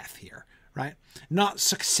about death here. Right? Not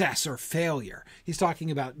success or failure. He's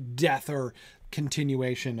talking about death or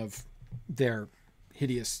continuation of their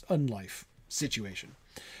hideous unlife situation.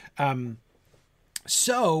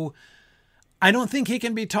 So I don't think he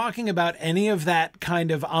can be talking about any of that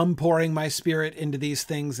kind of I'm pouring my spirit into these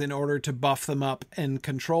things in order to buff them up and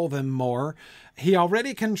control them more. He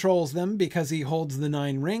already controls them because he holds the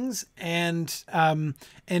 9 rings. And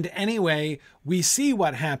anyway, we see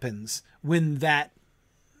what happens when that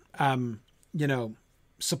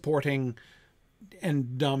supporting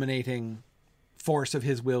and dominating force of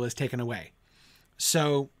his will is taken away.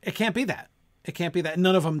 So it can't be that. It can't be that.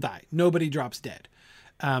 None of them die. Nobody drops dead.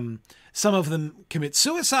 Some of them commit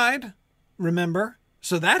suicide, remember?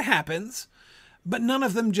 So that happens, but none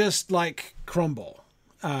of them just like crumble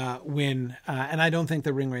when, and I don't think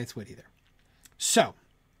the Ringwraiths would either. So,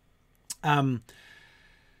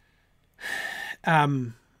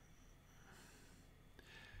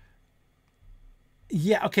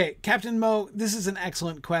 yeah. Okay. Captain Mo, this is an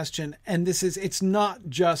excellent question. And it's not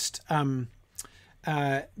just,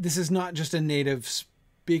 this is not just a native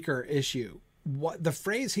speaker issue. What the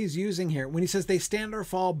phrase he's using here, when he says they stand or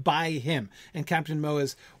fall by him, and Captain Mo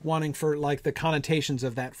is wanting for like the connotations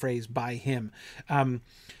of that phrase by him.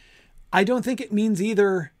 I don't think it means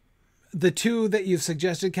either the two that you've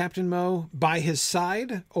suggested, Captain Mo, by his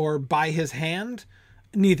side or by his hand.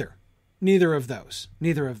 Neither of those.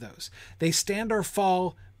 They stand or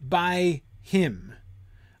fall by him,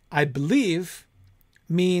 I believe,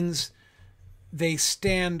 means they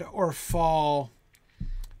stand or fall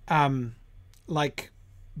like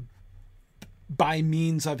by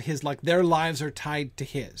means of his, like their lives are tied to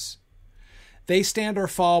his. They stand or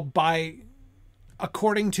fall by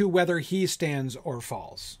according to whether he stands or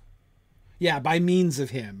falls. Yeah, by means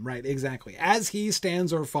of him, right, exactly. As he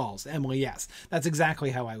stands or falls. Emily, yes, that's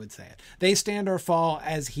exactly how I would say it. They stand or fall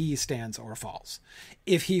as he stands or falls.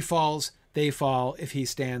 If he falls, they fall. If he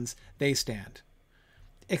stands, they stand.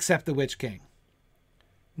 Except the Witch King.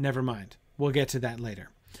 Never mind. We'll get to that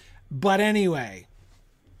later. But anyway,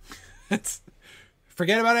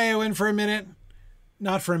 forget about Éowyn for a minute.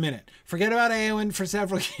 Not for a minute. Forget about Éowyn for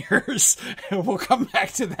several years. We'll come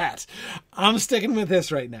back to that. I'm sticking with this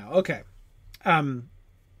right now. Okay. Yeah,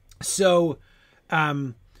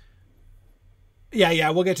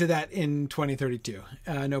 we'll get to that in 2032.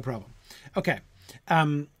 No problem. Okay.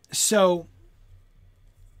 So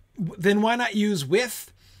then why not use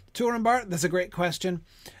with Turambar? That's a great question.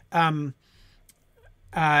 Yeah.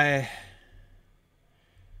 I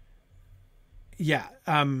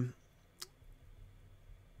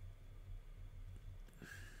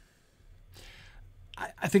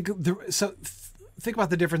think think about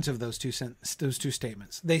the difference of those two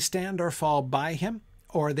statements. They stand or fall by him,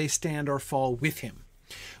 or they stand or fall with him.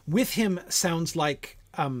 With him sounds like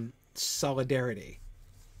solidarity.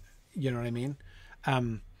 You know what I mean?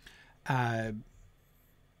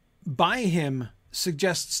 By him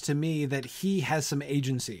suggests to me that he has some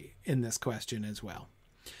agency in this question as well.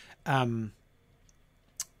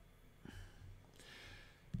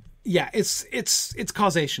 Yeah, it's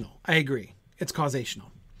causational. I agree. It's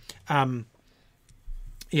causational.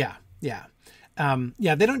 Yeah.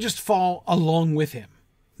 They don't just fall along with him.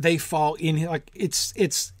 They fall in, like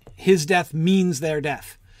it's his death means their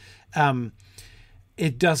death.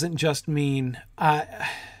 It doesn't just mean,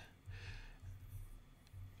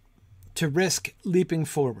 to risk leaping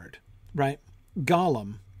forward, right?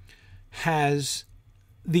 Gollum has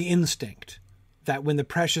the instinct that when the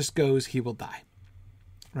precious goes, he will die,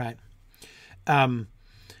 right?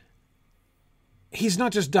 He's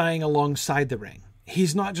not just dying alongside the ring.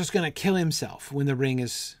 He's not just going to kill himself when the ring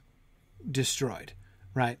is destroyed,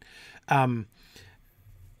 right? Gollum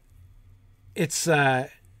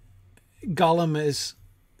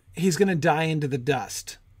he's going to die into the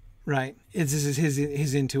dust, right? This is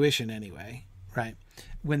his intuition anyway, right?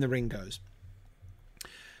 When the ring goes.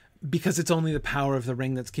 Because it's only the power of the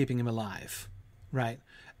ring that's keeping him alive, right?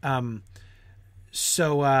 To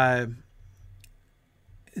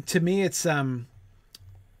me, it's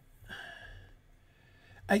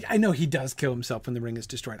I know he does kill himself when the ring is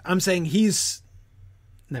destroyed. I'm saying he's...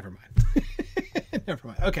 Never mind. Never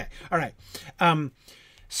mind. Okay. All right.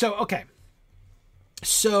 Okay.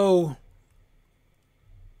 So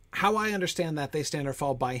how I understand that they stand or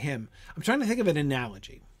fall by him, I'm trying to think of an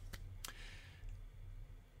analogy.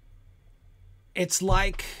 It's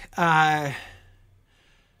like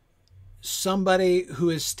somebody who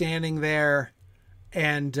is standing there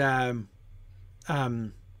and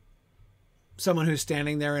someone who's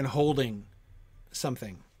standing there and holding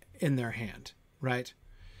something in their hand, right?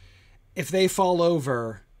 If they fall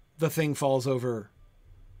over, the thing falls over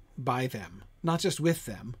by them, not just with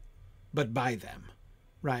them, but by them,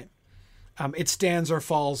 right? It stands or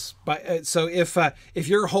falls by. So if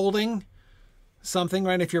you're holding something,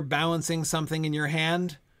 right, if you're balancing something in your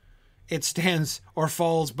hand, it stands or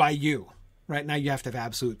falls by you. Right now, you have to have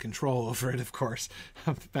absolute control over it, of course.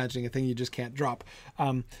 I'm imagining a thing you just can't drop.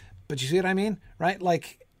 But you see what I mean, right?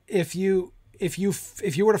 Like if you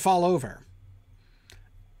were to fall over,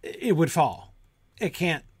 it would fall. It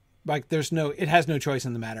can't. Like it has no choice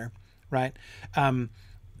in the matter, right?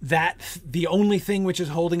 That the only thing which is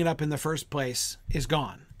holding it up in the first place is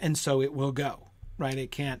gone, and so it will go. Right?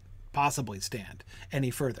 It can't possibly stand any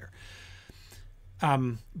further.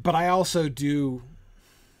 But I also do.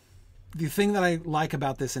 The thing that I like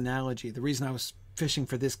about this analogy, the reason I was fishing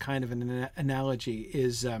for this kind of an analogy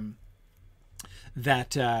is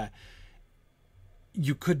that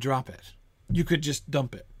you could drop it. You could just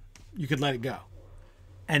dump it. You could let it go.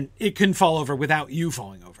 And it can fall over without you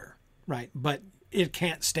falling over, right? But it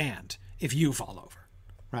can't stand if you fall over,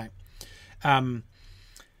 right?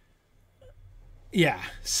 Yeah.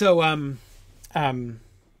 So,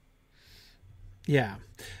 yeah.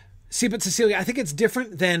 See, but Cecilia, I think it's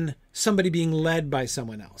different than somebody being led by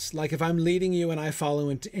someone else. Like if I'm leading you and I follow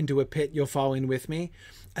into a pit, you'll fall in with me.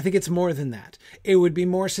 I think it's more than that. It would be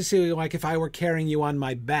more, Cecilia, like if I were carrying you on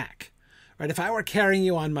my back, right? If I were carrying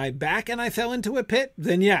you on my back and I fell into a pit,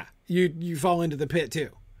 then yeah, you fall into the pit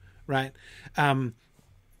too, right?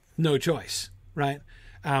 No choice, right?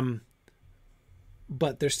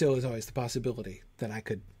 But there still is always the possibility that I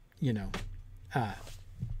could,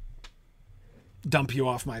 dump you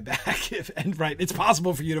off my back. And right, it's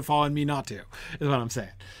possible for you to fall and me not to, is what I'm saying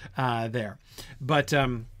there. But,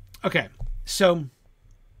 okay. So,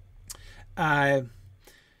 that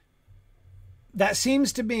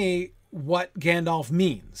seems to be what Gandalf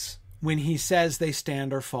means when he says they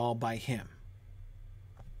stand or fall by him.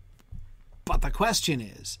 But the question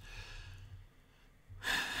is,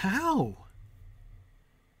 how?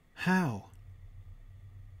 How?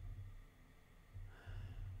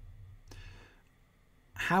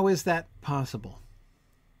 How is that possible?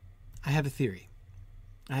 I have a theory.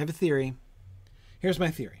 Here's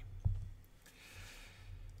my theory.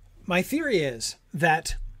 My theory is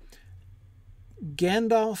that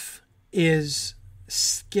Gandalf is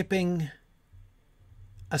skipping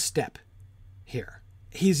a step here.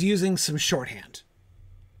 He's using some shorthand.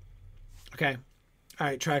 Okay? All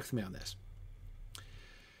right, track with me on this.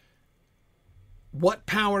 What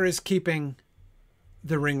power is keeping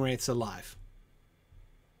the Ringwraiths alive?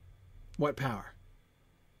 What power?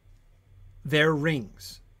 Their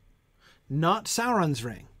rings. Not Sauron's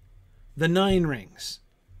ring. The 9 rings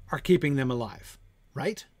are keeping them alive,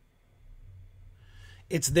 right?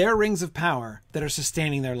 It's their rings of power that are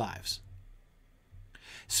sustaining their lives.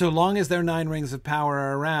 So long as their 9 rings of power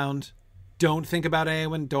are around, don't think about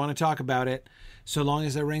Eowyn, don't want to talk about it. So long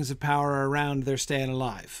as their rings of power are around, they're staying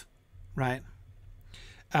alive, right?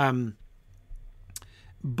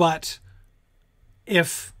 But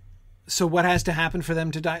so what has to happen for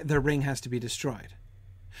them to die? Their ring has to be destroyed.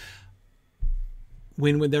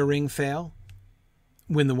 When would their ring fail?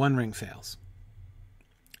 When the One Ring fails.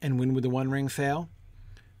 And when would the One Ring fail?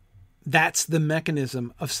 That's the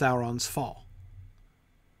mechanism of Sauron's fall.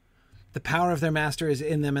 The power of their master is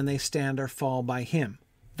in them and they stand or fall by him.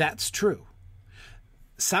 That's true.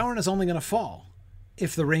 Sauron is only going to fall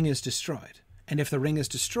if the ring is destroyed. And if the ring is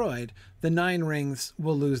destroyed, the 9 rings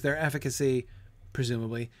will lose their efficacy,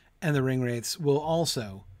 presumably, and the Ringwraiths will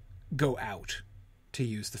also go out, to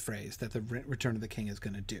use the phrase that the Return of the King is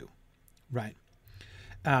going to do, right?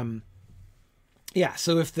 Yeah.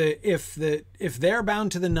 So if they're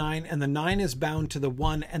bound to the 9 and the 9 is bound to the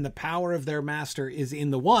 1 and the power of their master is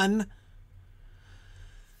in the 1,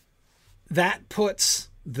 that puts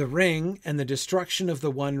the ring and the destruction of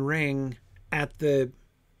the One Ring at the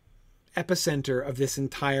epicenter of this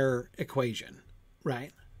entire equation,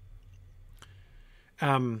 right?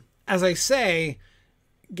 As I say,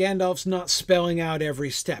 Gandalf's not spelling out every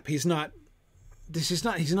step. He's not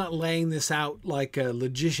laying this out like a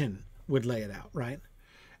logician would lay it out, right?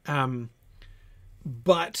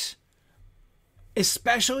 But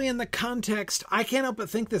especially in the context, I can't help but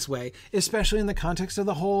think this way, especially in the context of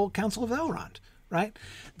the whole Council of Elrond, right?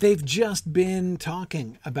 They've just been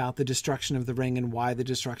talking about the destruction of the ring and why the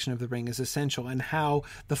destruction of the ring is essential, and how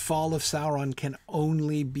the fall of Sauron can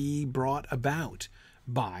only be brought about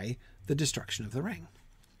by the destruction of the ring.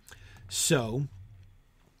 So,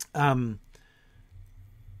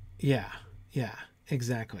 yeah,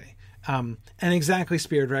 exactly. And exactly,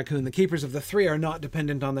 Spirit Raccoon, the keepers of the three are not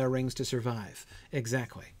dependent on their rings to survive.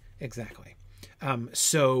 Exactly.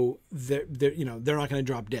 So they're not going to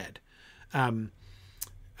drop dead.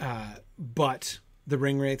 But the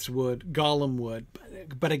ring wraiths would, Gollum would,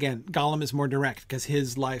 but again, Gollum is more direct because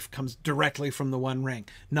his life comes directly from the One Ring,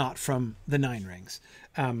 not from the 9 rings.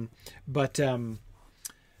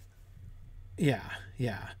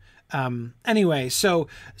 Anyway, so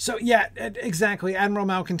yeah, exactly. Admiral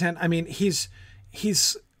Malcontent. I mean, he's,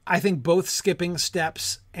 I think, both skipping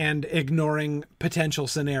steps and ignoring potential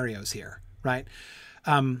scenarios here. Right.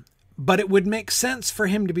 But it would make sense for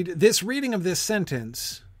him to be, this reading of this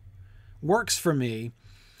sentence works for me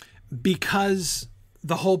because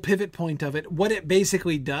the whole pivot point of it, what it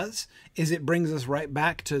basically does is it brings us right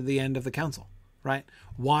back to the end of the council, right?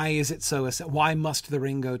 Why is it so, why must the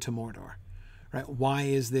ring go to Mordor? Right? Why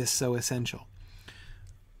is this so essential?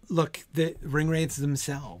 Look, the ring wraiths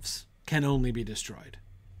themselves can only be destroyed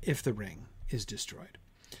if the ring is destroyed.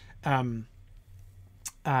 Belongspawn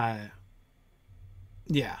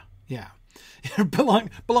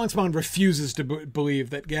refuses to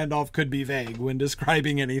believe that Gandalf could be vague when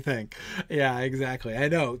describing anything. Yeah, exactly. I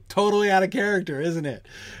know. Totally out of character, isn't it?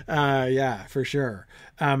 Yeah, for sure.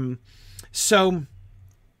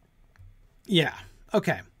 Yeah.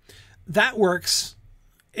 Okay. That works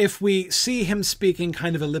if we see him speaking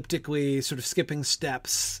kind of elliptically, sort of skipping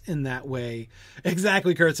steps in that way.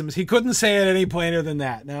 Exactly, Kurtzums. He couldn't say it any plainer than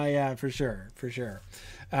that. No, yeah, for sure.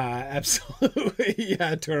 Absolutely.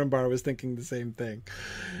 Yeah, Turambar was thinking the same thing.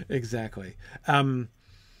 Exactly. Yeah,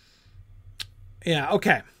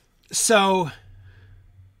 okay. So,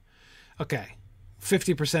 okay.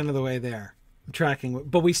 50% of the way there. I'm tracking.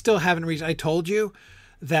 But we still haven't reached... I told you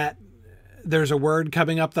that there's a word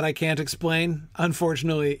coming up that I can't explain.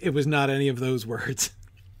 Unfortunately, it was not any of those words.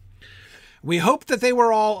 We hoped that they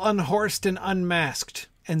were all unhorsed and unmasked,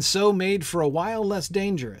 and so made for a while less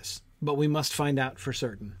dangerous, but we must find out for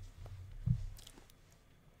certain.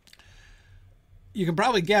 You can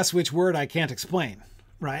probably guess which word I can't explain,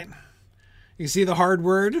 right? You see the hard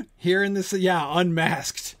word here in this? Yeah,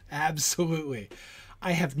 unmasked. Absolutely.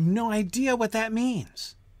 I have no idea what that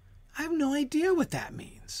means.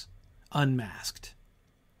 Unmasked.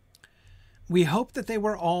 We hope that they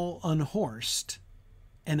were all unhorsed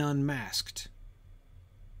and unmasked.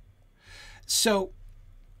 So,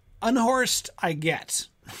 unhorsed, I get,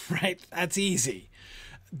 right? That's easy.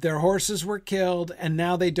 Their horses were killed, and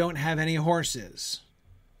now they don't have any horses.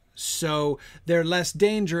 So, they're less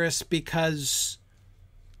dangerous because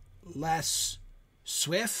less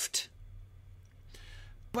swift?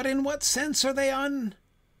 But in what sense are they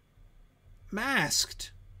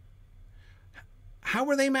unmasked? How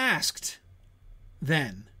were they masked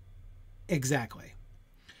then? Exactly.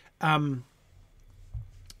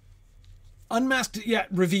 Unmasked, yeah,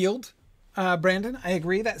 revealed. Brandon, I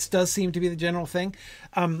agree. That does seem to be the general thing.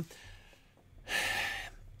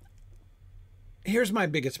 Here's my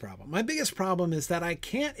biggest problem. My biggest problem is that I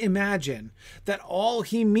can't imagine that all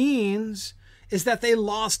he means is that they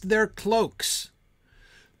lost their cloaks.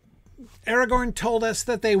 Aragorn told us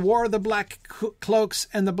that they wore the black cloaks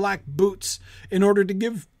and the black boots in order to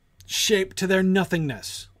give shape to their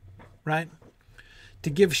nothingness, right? To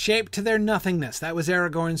give shape to their nothingness. That was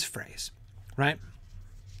Aragorn's phrase, right?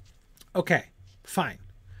 Okay, fine.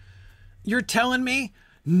 You're telling me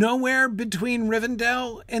nowhere between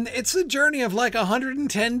Rivendell, and it's a journey of like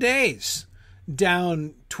 110 days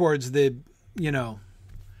down towards the,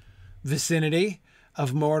 vicinity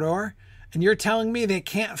of Mordor. And you're telling me they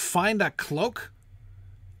can't find a cloak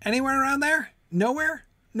anywhere around there? Nowhere?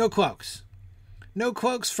 No cloaks. No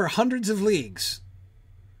cloaks for hundreds of leagues.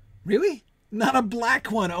 Really? Not a black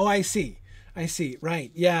one. Oh, I see.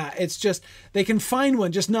 Right. Yeah. It's just, they can find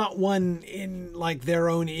one, just not one in like their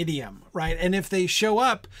own idiom. Right. And if they show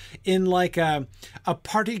up in like a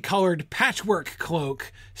party colored patchwork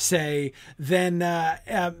cloak, say, then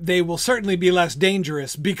they will certainly be less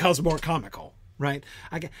dangerous because more comical. Right.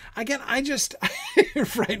 I just,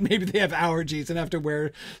 right. Maybe they have allergies and have to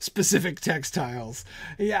wear specific textiles.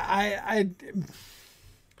 Yeah.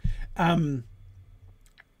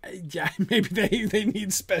 Yeah, maybe they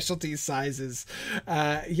need specialty sizes.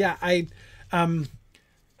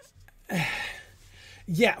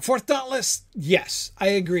 Yeah, Fourth Dauntless, yes, I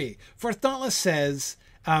agree. Fourth Dauntless says,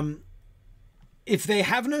 if they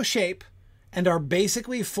have no shape and are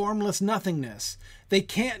basically formless nothingness, they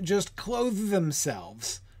can't just clothe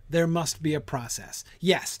themselves. There must be a process.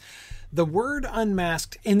 Yes, the word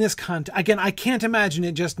unmasked in this context, again, I can't imagine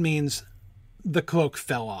it just means the cloak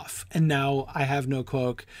fell off and now I have no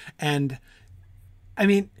cloak. And I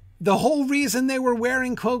mean, the whole reason they were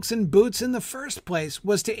wearing cloaks and boots in the first place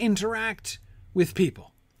was to interact with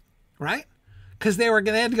people, right? Because they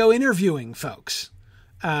had to go interviewing folks.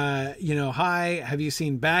 Hi, have you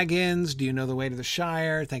seen Baggins? Do you know the way to the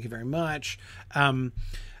Shire? Thank you very much. I'll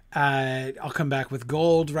come back with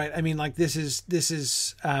gold, right? I mean, like this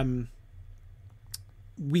is,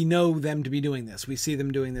 we know them to be doing this. We see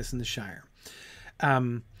them doing this in the Shire.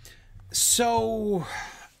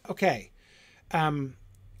 Okay.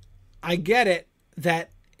 I get it that,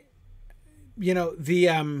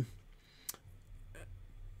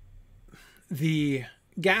 the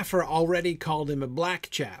gaffer already called him a black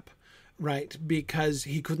chap, right? Because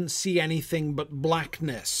he couldn't see anything but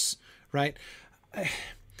blackness, right?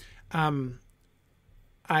 I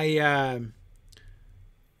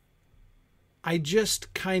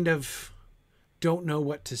just kind of don't know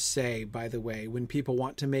what to say, by the way, when people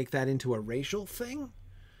want to make that into a racial thing,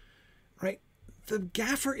 right? The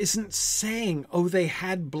gaffer isn't saying, oh, they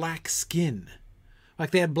had black skin,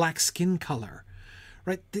 like they had black skin color,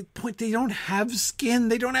 right? The point, they don't have skin.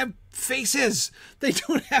 They don't have faces. They've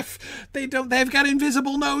got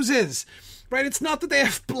invisible noses, right? It's not that they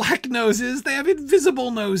have black noses. They have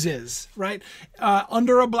invisible noses, right?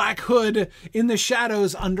 Under a black hood, in the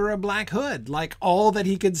shadows under a black hood. Like all that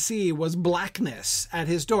he could see was blackness at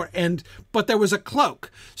his door. But there was a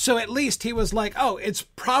cloak. So at least he was like, oh, it's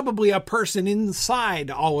probably a person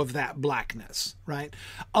inside all of that blackness, right?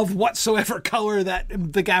 Of whatsoever color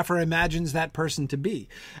that the gaffer imagines that person to be.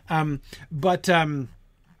 But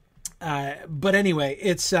anyway,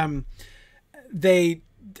 it's, they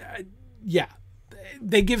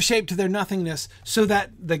give shape to their nothingness so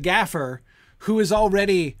that the gaffer, who is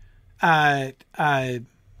already not,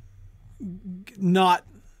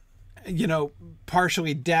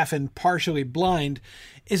 partially deaf and partially blind,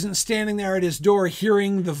 isn't standing there at his door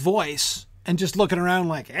hearing the voice and just looking around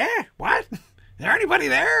like, what? Is there anybody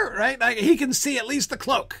there? Right? Like, he can see at least the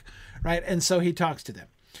cloak, right? And so he talks to them.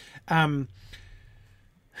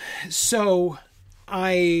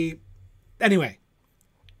 Anyway,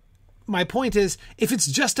 my point is, if it's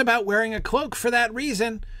just about wearing a cloak for that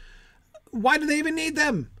reason, why do they even need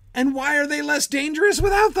them? And why are they less dangerous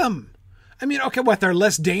without them? I mean, okay, they're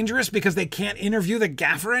less dangerous because they can't interview the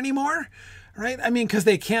gaffer anymore, right? I mean, because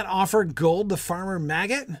they can't offer gold to Farmer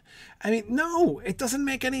Maggot? I mean, no, it doesn't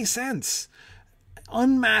make any sense.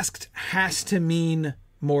 Unmasked has to mean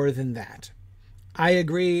more than that. I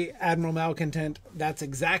agree, Admiral Malcontent. That's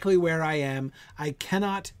exactly where I am. I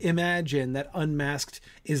cannot imagine that unmasked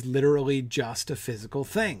is literally just a physical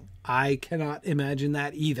thing. I cannot imagine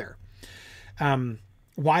that either.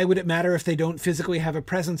 Why would it matter if they don't physically have a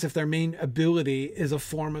presence if their main ability is a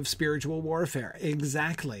form of spiritual warfare?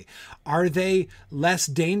 Exactly. Are they less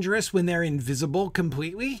dangerous when they're invisible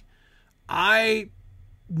completely?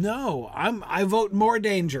 No, I vote more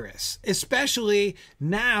dangerous, especially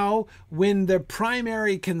now when the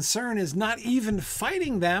primary concern is not even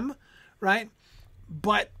fighting them, right?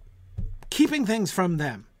 But keeping things from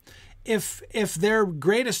them. If their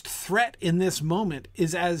greatest threat in this moment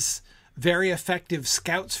is as very effective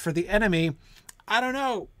scouts for the enemy, I don't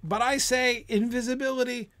know, but I say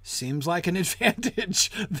invisibility seems like an advantage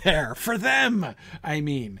there for them. I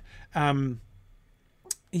mean,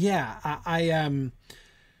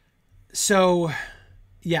 So,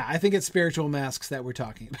 yeah, I think it's spiritual masks that we're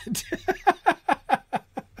talking about.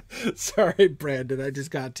 Sorry, Brandon, I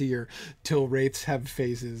just got to your "till wraiths have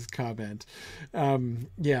faces" comment.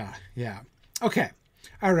 Yeah. Okay.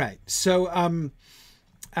 All right. So,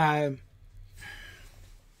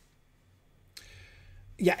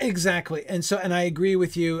 yeah, exactly. And I agree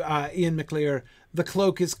with you, Ian McLear. The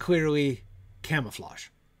cloak is clearly camouflage.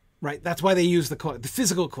 Right? That's why they use the cloak. The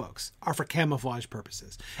physical cloaks are for camouflage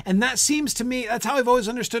purposes. And that seems to me, that's how I've always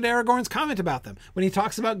understood Aragorn's comment about them. When he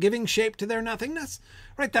talks about giving shape to their nothingness,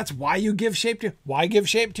 right? That's why you give shape to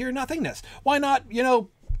your nothingness? Why not,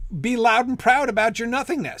 be loud and proud about your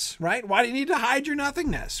nothingness, right? Why do you need to hide your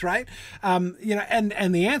nothingness, right? And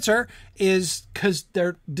the answer is because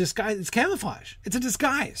they're disguised. It's camouflage. It's a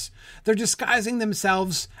disguise. They're disguising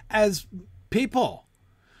themselves as people,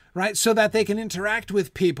 right? So that they can interact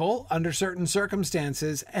with people under certain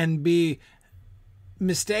circumstances and be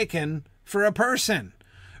mistaken for a person,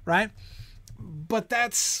 right? But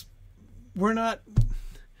that's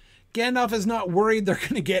Gandalf is not worried they're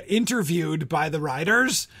going to get interviewed by the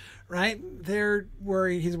riders, right?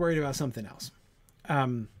 He's worried about something else.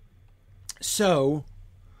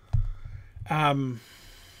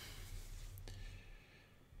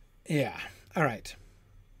 Yeah. All right.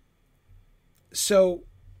 So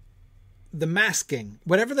the masking,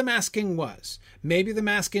 whatever the masking was, maybe the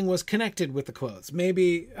masking was connected with the clothes.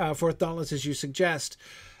 Maybe, Fourth Dauntless, as you suggest,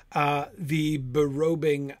 the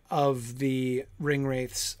berobing of the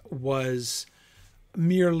Ringwraiths was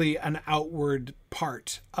merely an outward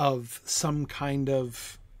part of some kind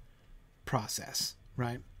of process,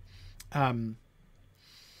 right?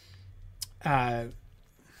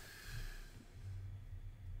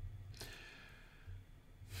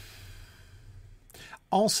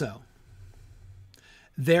 Also,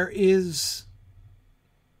 we'll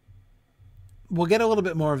get a little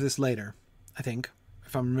bit more of this later, I think,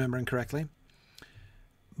 if I'm remembering correctly.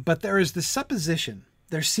 But there is the supposition,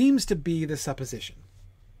 there seems to be the supposition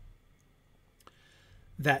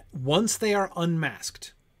that once they are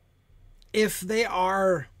unmasked, if they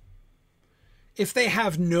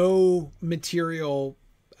have no material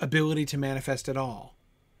ability to manifest at all,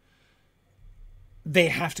 they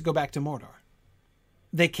have to go back to Mordor.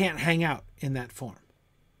 They can't hang out in that form.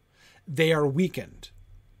 They are weakened.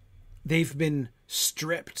 They've been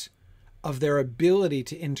stripped of their ability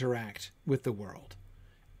to interact with the world.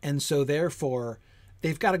 And so therefore,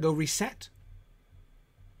 they've got to go reset.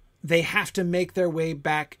 They have to make their way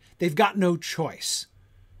back. They've got no choice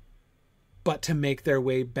but to make their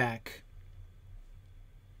way back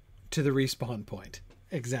to the respawn point.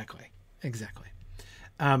 Exactly.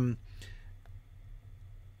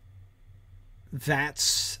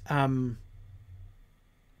 That's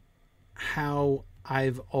how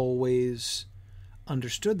I've always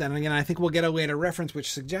understood that. And again, I think we'll get a later reference which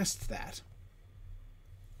suggests that.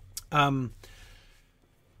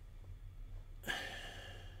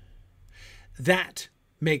 That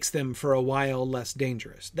makes them for a while less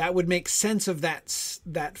dangerous. That would make sense of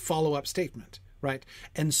that follow-up statement, right?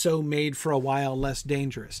 And so made for a while less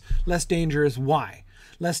dangerous. Less dangerous, why?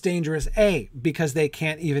 Less dangerous, A, because they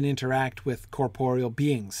can't even interact with corporeal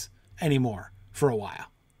beings anymore for a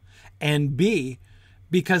while. And B,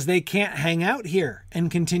 because they can't hang out here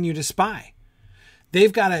and continue to spy.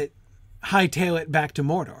 They've got to hightail it back to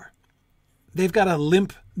Mordor. They've got to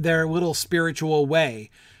limp their little spiritual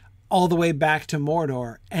way all the way back to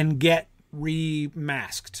Mordor and get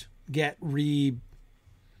remasked,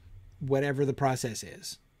 whatever the process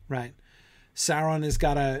is, right? Sauron has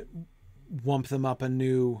got to wump them up a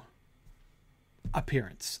new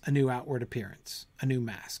appearance, a new outward appearance, a new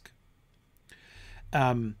mask.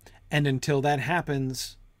 And until that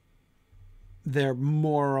happens, they're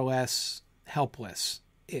more or less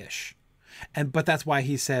helpless-ish. But that's why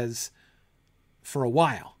he says for a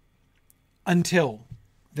while, until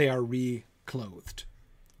they are reclothed,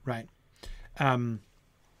 right?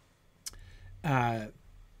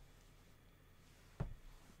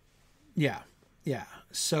 Yeah.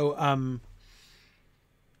 So,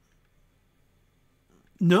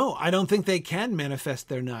 no, I don't think they can manifest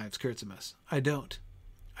their knives, Kurtzimus. I don't.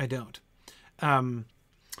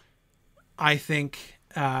 I think,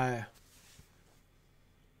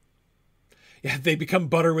 they become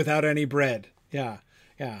butter without any bread. Yeah.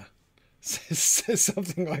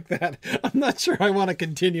 Something like that. I'm not sure I want to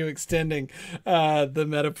continue extending the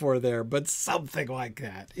metaphor there, but something like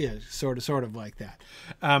that. Yeah, sort of like that.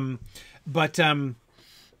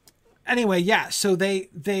 Anyway, yeah. So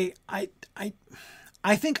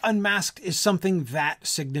I think unmasked is something that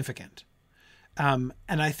significant, and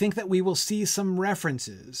I think that we will see some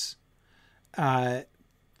references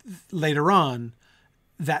later on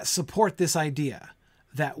that support this idea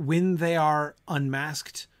that when they are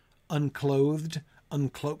unmasked, unclothed,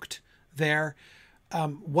 uncloaked, there,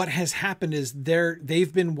 what has happened is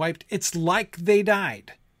they've been wiped. It's like they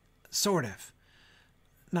died, sort of,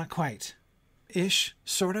 not quite, ish,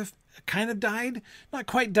 sort of, kind of died, not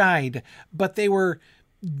quite died, but they were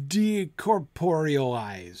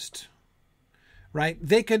decorporealized, right?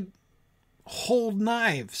 They could hold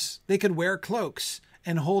knives. They could wear cloaks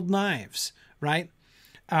and hold knives, right?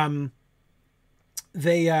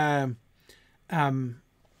 They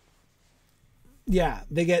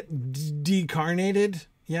get decarnated.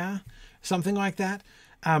 Yeah. Something like that.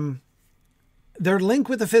 Their link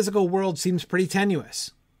with the physical world seems pretty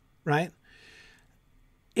tenuous, right?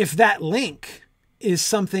 If that link is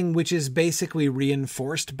something which is basically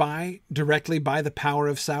reinforced directly by the power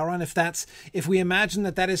of Sauron, if we imagine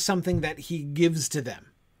that is something that he gives to them,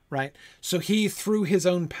 right? So he, through his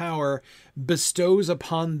own power, bestows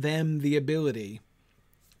upon them the ability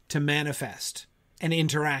to manifest and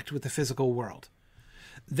interact with the physical world.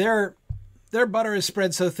 Their butter is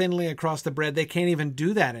spread so thinly across the bread, they can't even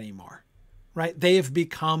do that anymore, right? They have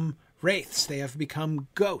become wraiths. They have become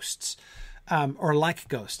ghosts, or like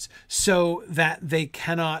ghosts, so that they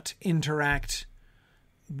cannot interact.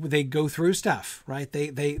 They go through stuff, right?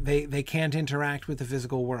 They can't interact with the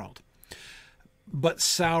physical world. But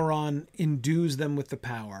Sauron endues them with the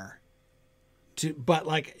power but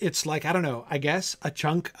like, it's like, I don't know, I guess a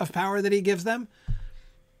chunk of power that he gives them,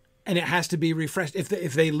 and it has to be refreshed. If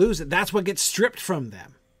they lose it, that's what gets stripped from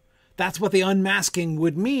them. That's what the unmasking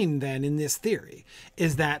would mean then in this theory,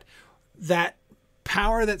 is that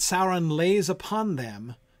power that Sauron lays upon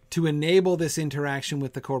them to enable this interaction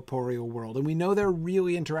with the corporeal world. And we know they're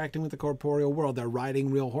really interacting with the corporeal world. They're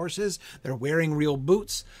riding real horses. They're wearing real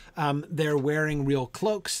boots. They're wearing real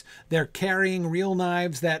cloaks. They're carrying real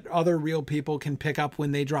knives that other real people can pick up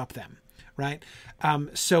when they drop them, right?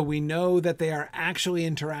 So we know that they are actually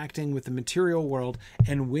interacting with the material world.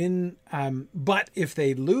 And but if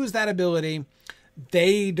they lose that ability,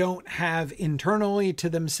 they don't have internally to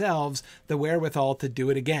themselves the wherewithal to do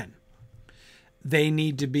it again. They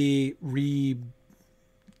need to be reanointed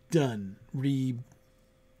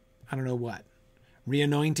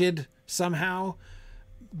somehow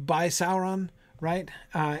by Sauron, right?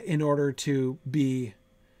 In order to be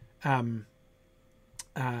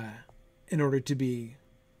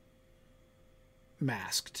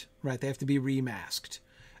masked, right? They have to be remasked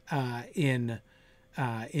in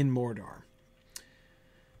Mordor.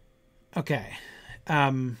 Okay.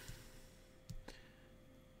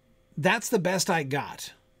 That's the best I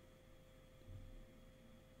got.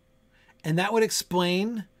 And that would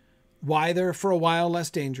explain why they're for a while less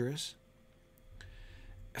dangerous.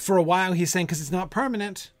 For a while, he's saying, because it's not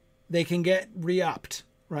permanent, they can get re-upped,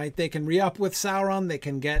 right? They can re-up with Sauron. They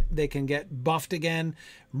can get buffed again,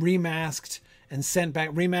 remasked, and sent back,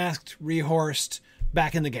 remasked, rehorsed,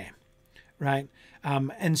 back in the game, right?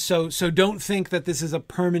 And so don't think that this is a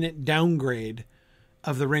permanent downgrade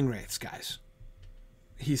of the Ringwraiths, guys.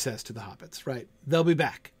 He says to the hobbits, right? They'll be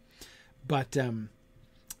back. But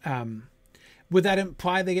would that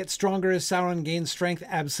imply they get stronger as Sauron gains strength?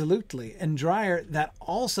 Absolutely. And Dryer, that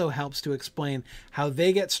also helps to explain how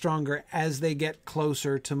they get stronger as they get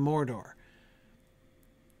closer to Mordor,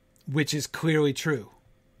 which is clearly true.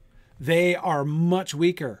 They are much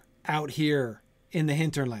weaker out here in the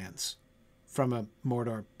hinterlands from a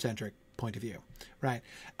Mordor-centric point of view, right?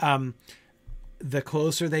 The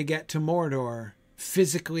closer they get to Mordor,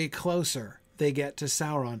 physically closer they get to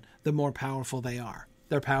Sauron, the more powerful they are.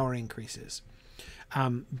 Their power increases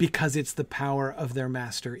because it's the power of their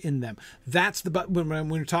master in them. That's when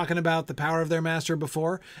we were talking about the power of their master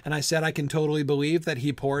before, and I said I can totally believe that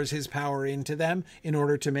he pours his power into them in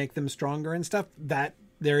order to make them stronger and stuff. That,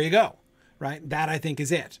 there you go, right? That, I think,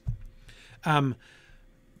 is it.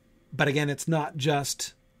 But again, it's not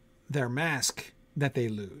just their mask that they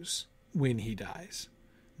lose when he dies.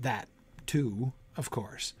 That too, of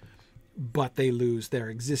course, but they lose their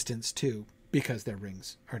existence too because their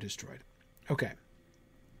rings are destroyed. Okay.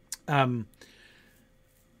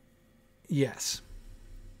 Yes.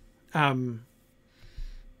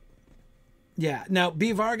 Yeah. Now,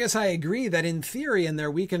 B. Vargas, I agree that in theory, in their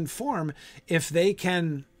weakened form, if they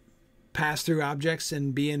can pass through objects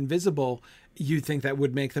and be invisible, you think that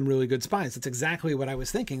would make them really good spies. That's exactly what I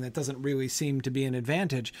was thinking. That doesn't really seem to be an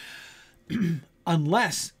advantage.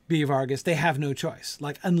 Unless, B. Vargas, they have no choice.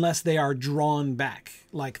 Like, unless they are drawn back,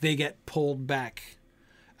 like they get pulled back,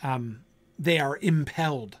 they are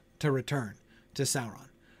impelled to return to Sauron,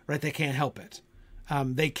 right? They can't help it.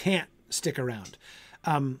 They can't stick around.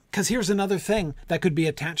 Because here's another thing that could be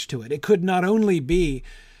attached to it. It could not only be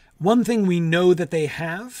one thing we know that they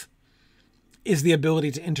have is the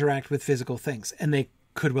ability to interact with physical things, and they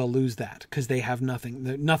could well lose that because they have nothing.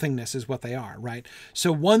 The nothingness is what they are, right?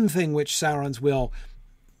 So one thing which Sauron's will,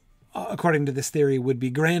 according to this theory, would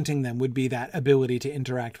be granting them would be that ability to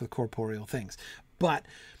interact with corporeal things. But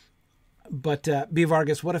B.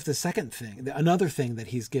 Vargas, what if the second thing, another thing that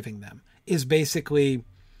he's giving them is basically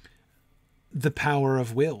the power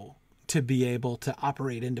of will to be able to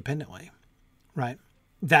operate independently, right?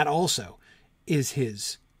 That also is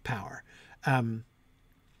his power.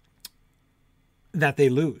 That they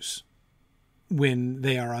lose when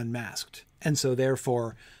they are unmasked. And so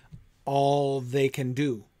therefore all they can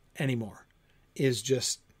do anymore is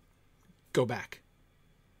just go back,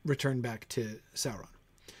 return back to Sauron.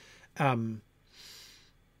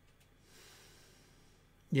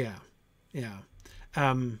 Yeah.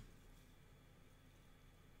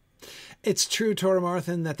 It's true,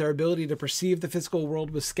 Toromorthan, that their ability to perceive the physical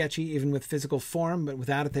world was sketchy, even with physical form, but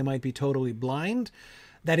without it, they might be totally blind.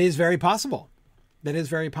 That is very possible. That is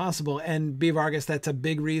very possible. And B. Vargas, that's a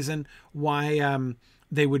big reason why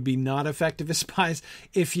they would be not effective as spies.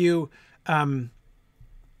 If you,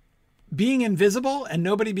 being invisible and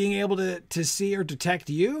nobody being able to see or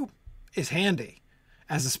detect you is handy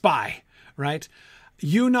as a spy, right?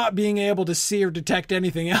 You not being able to see or detect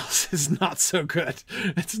anything else is not so good.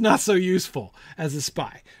 It's not so useful as a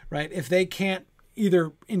spy, right? If they can't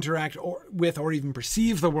either interact with or even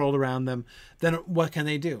perceive the world around them, then what can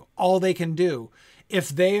they do? All they can do, if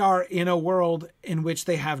they are in a world in which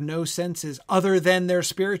they have no senses other than their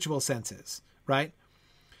spiritual senses, right?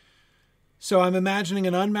 So I'm imagining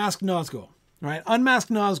an unmasked Nazgul, right? Unmasked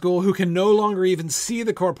Nazgul who can no longer even see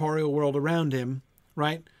the corporeal world around him,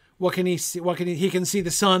 right? What can he see? He can see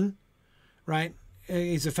the sun, right?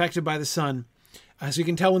 He's affected by the sun. So he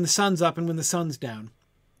can tell when the sun's up and when the sun's down.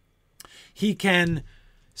 He can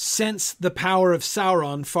sense the power of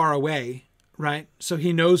Sauron far away, right? So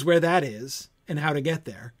he knows where that is and how to get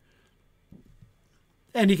there.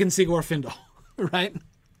 And he can see Glorfindel, right?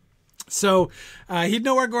 So he'd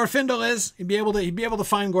know where Glorfindel is. He'd be able to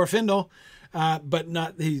find Glorfindel, but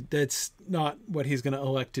that's not what he's going to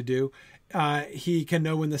elect to do. He can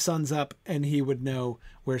know when the sun's up, and he would know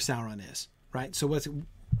where Sauron is, right? So what's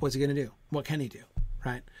he going to do? What can he do,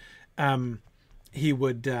 right? He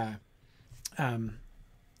would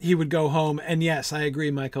go home, and yes, I agree,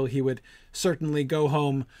 Michael. He would certainly go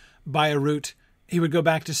home by a route. He would go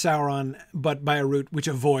back to Sauron, but by a route which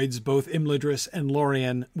avoids both Imladris and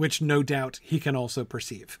Lorien, which no doubt he can also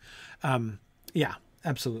perceive. Yeah,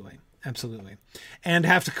 absolutely. Absolutely. And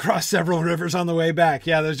have to cross several rivers on the way back.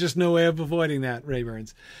 Yeah, there's just no way of avoiding that, Ray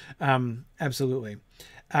Burns. Absolutely.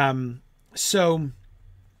 So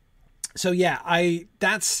yeah, I'm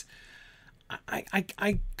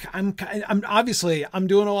obviously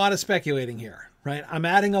doing a lot of speculating here, right? I'm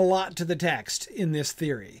adding a lot to the text in this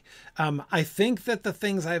theory. I think that the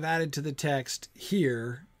things I've added to the text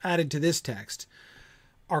here, added to this text,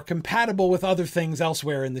 are compatible with other things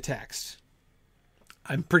elsewhere in the text.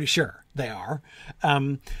 I'm pretty sure they are.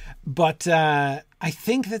 But I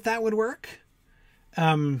think that would work.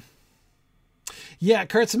 Yeah,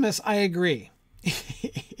 Kurtzimus, I agree.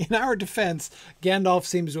 In our defense, Gandalf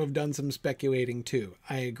seems to have done some speculating too.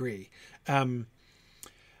 I agree.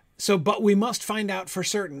 But we must find out for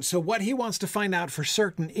certain. So what he wants to find out for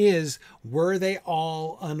certain is, were they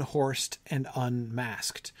all unhorsed and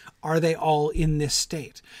unmasked? Are they all in this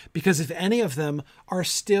state? Because if any of them are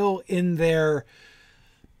still in their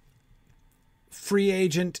free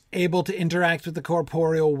agent, able to interact with the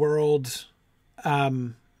corporeal world,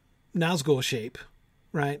 Nazgul shape,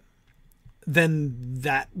 right? Then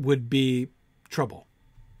that would be trouble.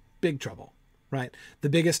 Big trouble, right? The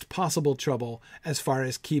biggest possible trouble as far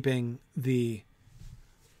as keeping the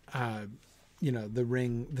Fellowship of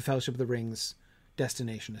the Ring's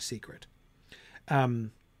destination a secret.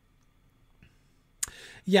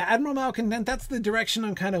 Yeah, Admiral Malcontent, that's the direction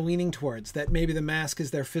I'm kind of leaning towards, that maybe the mask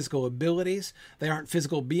is their physical abilities. They aren't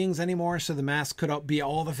physical beings anymore, so the mask could be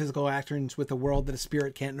all the physical actions with the world that a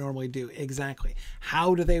spirit can't normally do. Exactly.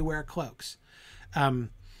 How do they wear cloaks?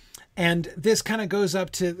 And this kind of goes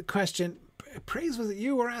up to the question, Praise, was it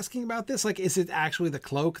you were asking about this? Like, is it actually the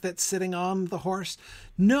cloak that's sitting on the horse?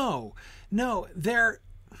 No,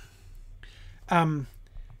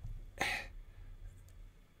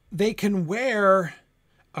 they can wear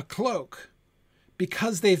a cloak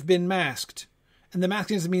because they've been masked. And the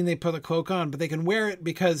masking doesn't mean they put a cloak on, but they can wear it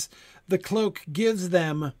because the cloak gives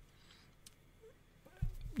them,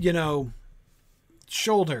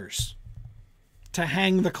 shoulders to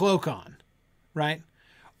hang the cloak on, right?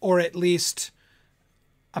 Or at least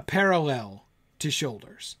a parallel to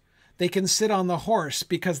shoulders. They can sit on the horse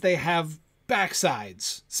because they have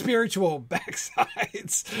backsides, spiritual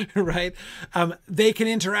backsides, right? They can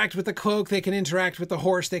interact with the cloak, they can interact with the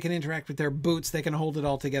horse, they can interact with their boots, they can hold it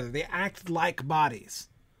all together. They act like bodies,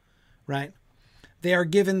 right? They are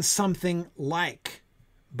given something like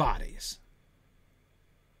bodies.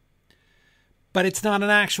 But it's not an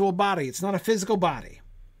actual body. It's not a physical body.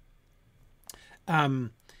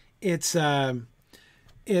 It's a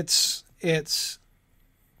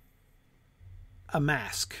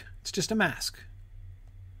mask. It's just a mask.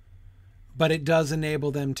 But it does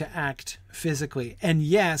enable them to act physically. And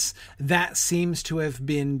yes, that seems to have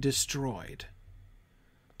been destroyed.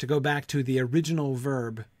 To go back to the original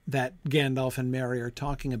verb that Gandalf and Merry are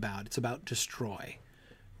talking about, it's about destroy,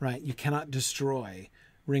 right? You cannot destroy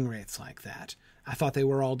ring wraiths like that. I thought they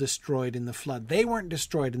were all destroyed in the flood. They weren't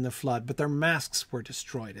destroyed in the flood, but their masks were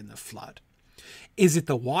destroyed in the flood. Is it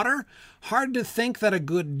the water? Hard to think that a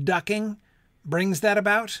good ducking brings that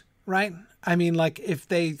about, right? I mean, like if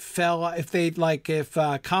Kamal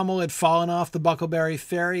had fallen off the Buckleberry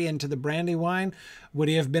Ferry into the Brandywine, would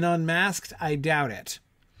he have been unmasked? I doubt it.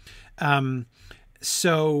 I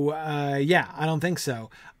don't think so.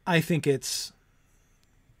 I think it's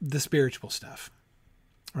the spiritual stuff,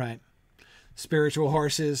 right? Spiritual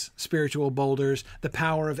horses, spiritual boulders, the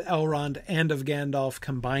power of Elrond and of Gandalf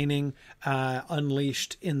combining,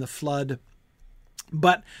 unleashed in the flood.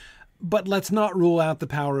 But let's not rule out the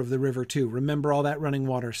power of the river too. Remember all that running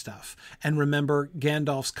water stuff. And remember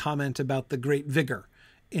Gandalf's comment about the great vigor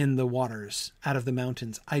in the waters out of the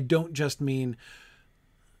mountains. I don't just mean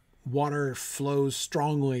water flows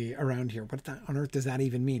strongly around here. What on earth does that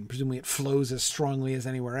even mean? Presumably it flows as strongly as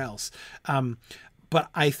anywhere else. But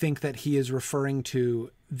I think that he is referring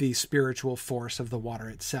to the spiritual force of the water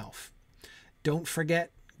itself. Don't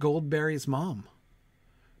forget Goldberry's mom,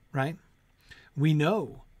 right? We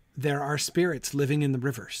know there are spirits living in the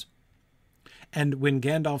rivers. And when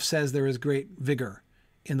Gandalf says there is great vigor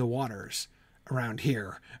in the waters around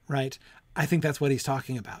here, right? I think that's what he's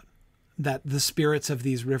talking about. That the spirits of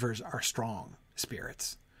these rivers are strong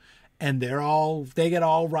spirits. And they get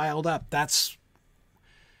all riled up.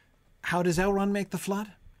 How does Elrond make the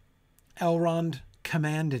flood? Elrond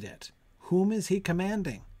commanded it. Whom is he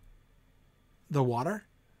commanding? The water?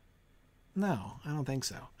 No, I don't think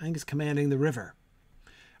so. I think he's commanding the river,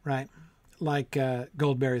 right? Like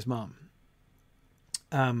Goldberry's mom.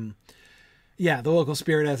 The local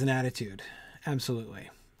spirit has an attitude. Absolutely.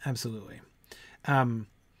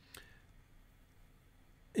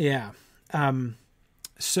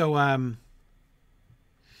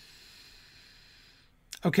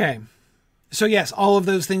 Okay. So yes, all of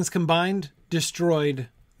those things combined destroyed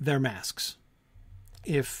their masks.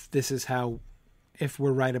 If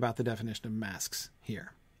we're right about the definition of masks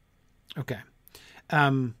here. Okay.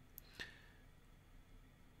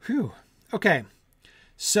 Okay.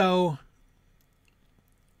 So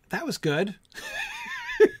that was good.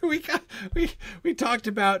 we talked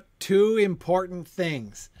about two important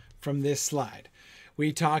things from this slide.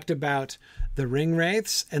 We talked about the ring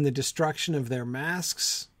wraiths and the destruction of their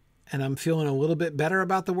masks. And I'm feeling a little bit better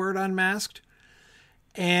about the word unmasked.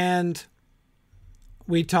 And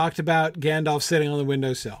we talked about Gandalf sitting on the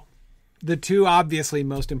windowsill. The two obviously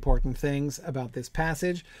most important things about this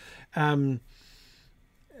passage.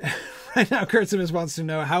 Right now, Kurtzimus wants to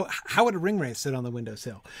know how would a ring wraith sit on the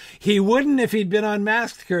windowsill? He wouldn't if he'd been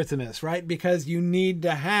unmasked, Kurtzimus, right? Because you need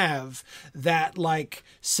to have that like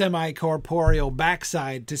semi-corporeal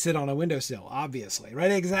backside to sit on a windowsill, obviously,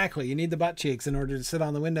 right? Exactly. You need the butt cheeks in order to sit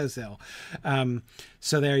on the windowsill.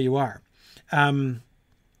 So there you are.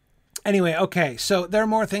 Anyway, okay, so there are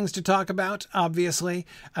more things to talk about, obviously.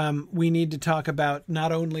 We need to talk about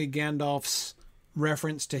not only Gandalf's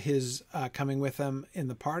reference to his coming with them in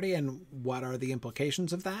the party and what are the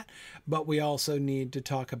implications of that, but we also need to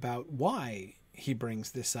talk about why he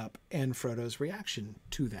brings this up and Frodo's reaction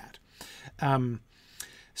to that.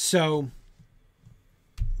 So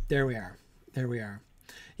there we are.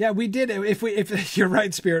 Yeah, we did. If you're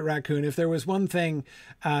right, Spirit Raccoon, if there was one thing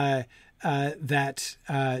that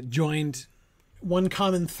joined one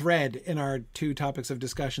common thread in our two topics of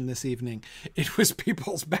discussion this evening, it was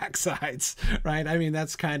people's backsides, right? I mean,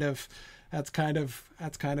 that's kind of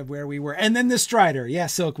where we were. And then the Strider. Yeah,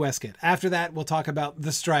 Silk Westcott. After that, we'll talk about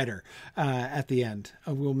the Strider at the end.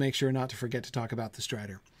 We'll make sure not to forget to talk about the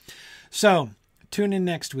Strider. So tune in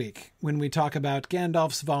next week when we talk about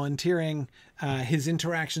Gandalf's volunteering, his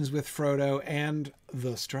interactions with Frodo, and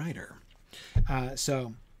the Strider.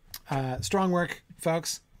 Strong work,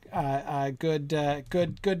 folks. Good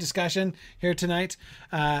discussion here tonight.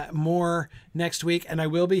 More next week, and I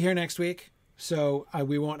will be here next week, so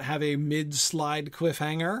we won't have a mid-slide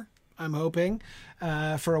cliffhanger, I'm hoping,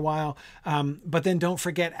 for a while. But then don't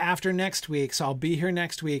forget, after next week, so I'll be here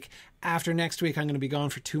next week. After next week, I'm going to be gone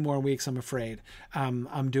for 2 more weeks, I'm afraid.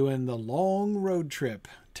 I'm doing the long road trip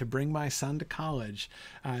to bring my son to college,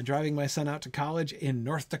 driving my son out to college in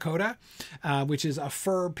North Dakota, which is a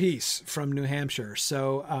fur piece from New Hampshire.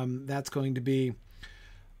 So that's going to be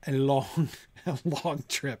a long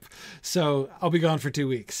trip. So I'll be gone for 2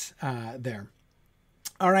 weeks there.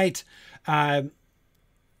 All right.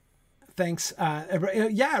 Thanks.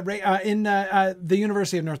 In the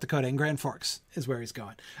University of North Dakota in Grand Forks is where he's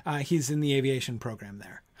going. He's in the aviation program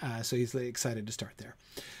there. So he's excited to start there.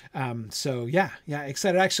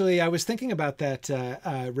 Excited. Actually, I was thinking about that,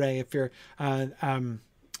 Ray, if you're, I'm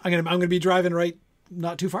going to be driving right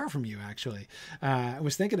not too far from you, actually. I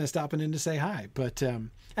was thinking of stopping in to say hi, but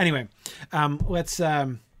anyway, let's.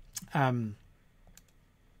 So,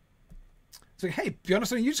 hey, Fiona,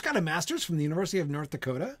 so you just got a master's from the University of North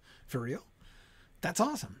Dakota? For real? That's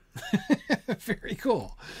awesome. Very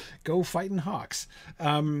cool. Go fighting Hawks.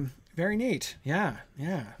 Very neat. Yeah.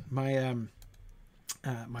 My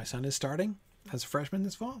my son is starting as a freshman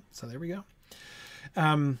this fall, so there we go.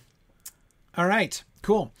 All right,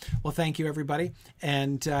 cool. Well, thank you, everybody.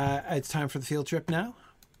 And it's time for the field trip now.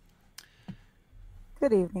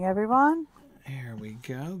 Good evening, everyone. There we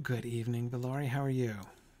go. Good evening, Valori. How are you?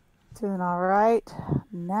 Doing all right.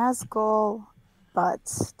 Nazgul,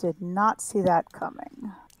 but did not see that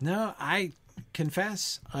coming. No, I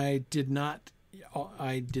confess I did not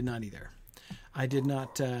either. I did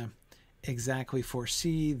not exactly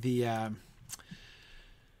foresee the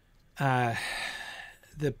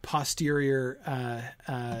posterior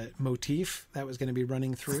motif that was going to be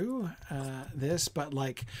running through this, but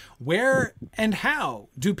like, where and how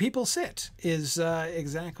do people sit is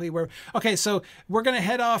exactly where. Okay, so we're going to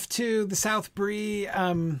head off to the South Bree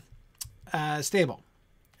stable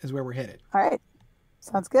is where we're headed. All right.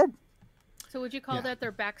 Sounds good. So would you call that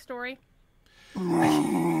their backstory?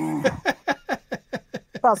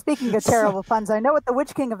 Well, speaking of terrible puns, I know what the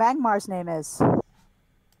Witch King of Angmar's name is.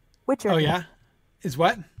 Witchard. Oh, yeah? Is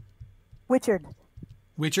what? Witchard.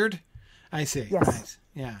 Witchard? I see. Yes. Right.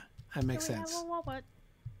 Yeah, that makes sense. What?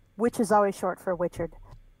 Witch is always short for Witchard.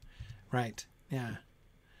 Right. Yeah.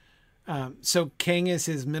 So King is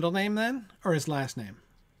his middle name then, or his last name?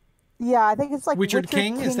 Yeah, I think it's like Witchard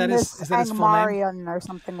King? Is that his full name? Angmarian or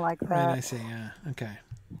something like that. Right, I see. Yeah. Okay.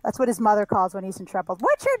 That's what his mother calls when he's in trouble.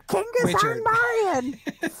 Witchard Kingus Witchard. Angmarian.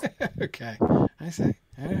 Okay. I see.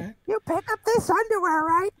 All right. You pick up this underwear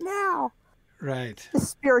right now. Right. The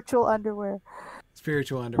spiritual underwear.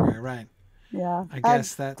 Spiritual underwear. Right. Yeah. I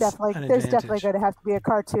guess that's definitely an there's advantage. definitely going to have to be a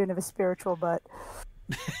cartoon of a spiritual butt.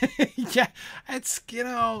 Yeah. It's,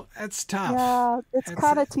 it's tough. Yeah, it's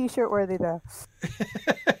kind of t-shirt worthy though.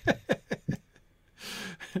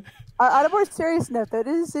 On a more serious note, though, it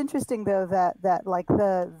is interesting though that like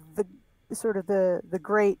the sort of the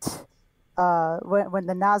great when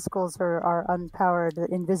the Nazguls are unpowered, the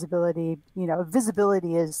invisibility,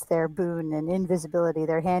 visibility is their boon and invisibility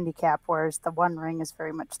their handicap, whereas the One Ring is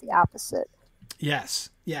very much the opposite. Yes.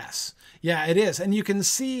 Yeah, it is. And you can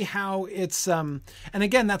see how it's, and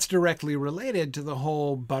again, that's directly related to the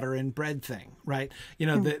whole butter and bread thing, right?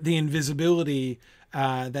 The invisibility,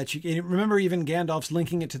 that you remember, even Gandalf's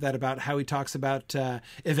linking it to that about how he talks about,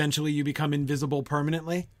 eventually you become invisible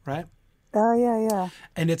permanently, right? Oh yeah.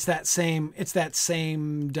 And it's that same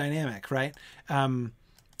dynamic, right? But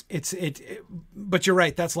you're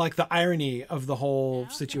right. That's like the irony of the whole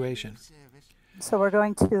situation. So we're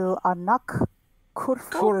going to Anak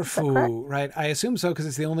Corfu, right? I assume so because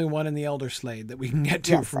it's the only one in the Elder Slade that we can get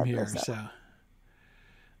to from here. So,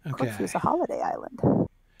 okay. Corfu is a holiday island.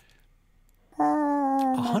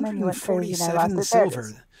 147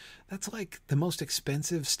 silver. That's like the most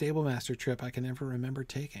expensive Stablemaster trip I can ever remember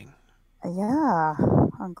taking. Yeah,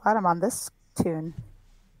 I'm glad I'm on this tune.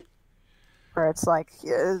 Where it's like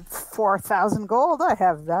 4,000 gold. I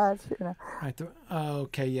have that. Right.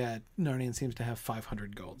 Okay. Yeah. Narnian seems to have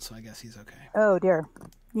 500 gold, so I guess he's okay. Oh dear.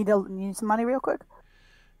 Need some money real quick?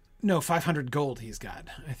 No, 500 gold he's got.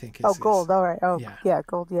 I think. Gold. All right. Oh, yeah. Yeah,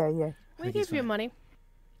 gold. Yeah. We give you money.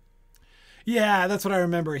 Yeah, that's what I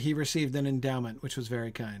remember. He received an endowment, which was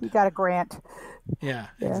very kind. You got a grant. Yeah,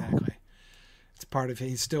 exactly. It's part of.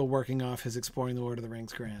 He's still working off his Exploring the Lord of the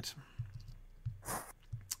Rings grant.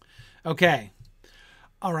 Okay.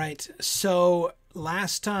 All right. So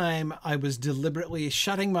last time I was deliberately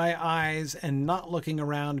shutting my eyes and not looking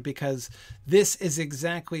around because this is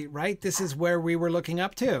exactly right. This is where we were looking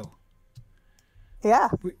up to. Yeah.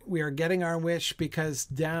 We are getting our wish because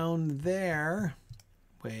down there,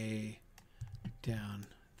 way down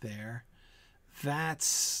there,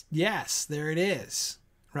 there it is.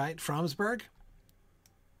 Right? Fromsburg?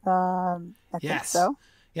 I think so.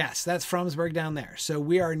 Yes, that's Fromsburg down there. So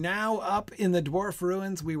we are now up in the dwarf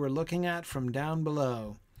ruins we were looking at from down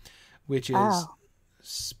below, which is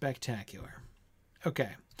spectacular.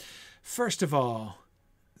 Okay. First of all,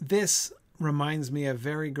 this reminds me a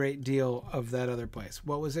very great deal of that other place.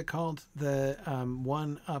 What was it called? The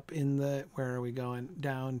one up in the, where are we going?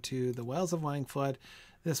 Down to the Wells of Wangflood.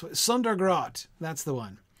 This was Sundergrot. That's the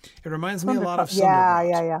one. It reminds me a lot of Sundergrot.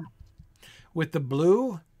 Yeah. With the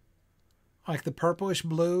blue, like the purplish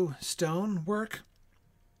blue stone work.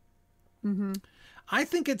 Mm-hmm. I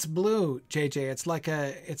think it's blue, JJ. It's like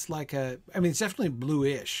a, I mean, it's definitely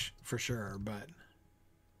bluish for sure, but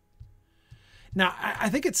Now, I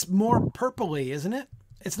think it's more purpley, isn't it?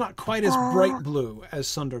 It's not quite as bright blue as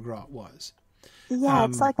Sundergrot was. Yeah,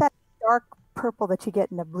 it's like that dark purple that you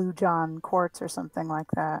get in a Blue John quartz or something like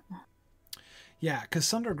that. Yeah, because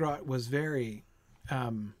Sundergrot was very,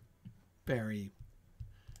 very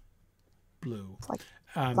blue. It's like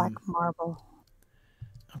black marble.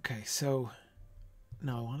 Okay, so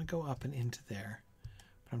now I want to go up and into there,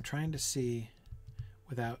 but I'm trying to see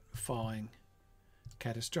without falling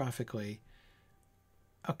catastrophically.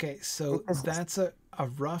 Okay, so that's a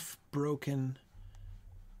rough, broken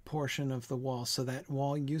portion of the wall. So that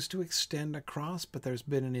wall used to extend across, but there's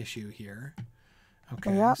been an issue here.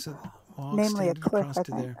 Okay, so the wall namely a extended cliff, across I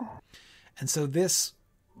to think. there. And so this,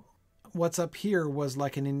 what's up here was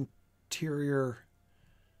like an interior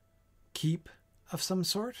keep of some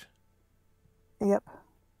sort. Yep.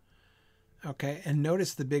 Okay, and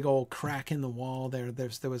notice the big old crack in the wall there.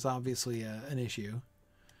 There was obviously an issue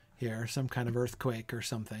here, some kind of earthquake or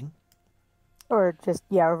something. Or just,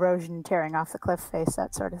 erosion tearing off the cliff face,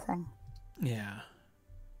 that sort of thing. Yeah.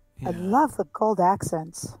 I love the gold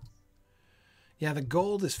accents. Yeah, the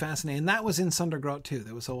gold is fascinating. And that was in Sundergrot too.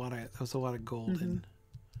 There was a lot of gold in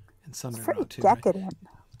Sundergrot It's very too. decadent.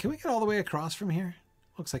 Right? Can we get all the way across from here?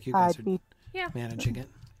 Looks like you guys are Yeah. managing it.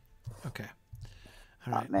 Okay.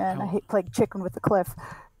 All right. Oh man, I hate playing chicken with the cliff.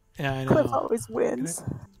 Yeah, I know. Cliff always wins.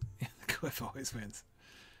 The cliff always wins.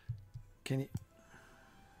 Can you?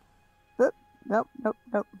 Nope.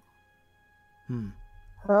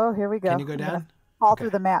 Oh, here we go. Can you go down? Fall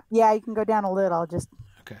through the map. Yeah, you can go down a little. Just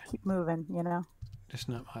Okay. keep moving, Just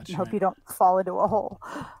not much. And hope right? you don't fall into a hole.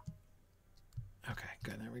 Okay,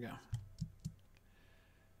 good. There we go.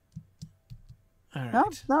 All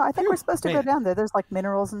right. No, I think we're supposed to made go it. down there. There's like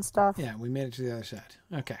minerals and stuff. Yeah, we made it to the other side.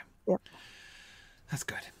 Okay. Yep. That's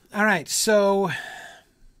good. All right, so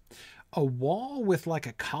a wall with like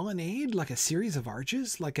a colonnade, like a series of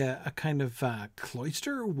arches, like a kind of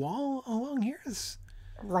cloister wall along here is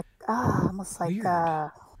Like almost like weird.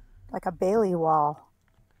 like a Bailey wall.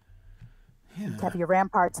 Yeah. To have your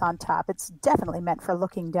ramparts on top. It's definitely meant for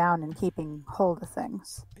looking down and keeping hold of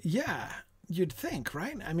things. Yeah, you'd think,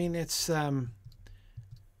 right? I mean, it's we've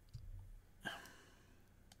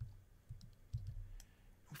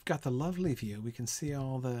got the lovely view. We can see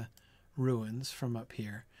all the ruins from up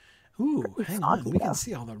here. Ooh, Pretty hang on. foggy, We though. can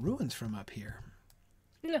see all the ruins from up here.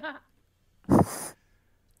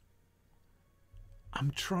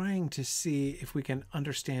 I'm trying to see if we can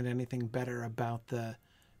understand anything better about the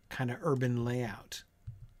kind of urban layout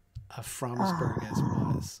of Fromsburg as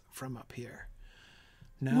was from up here.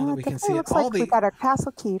 Now that we can see it, looks all like the we got our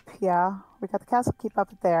castle keep. Yeah, we got the castle keep up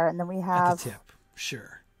there, and then we at have the tip,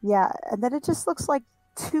 sure. yeah, and then it just looks like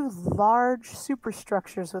two large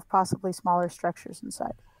superstructures with possibly smaller structures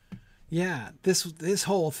inside. Yeah, this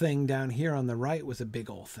whole thing down here on the right was a big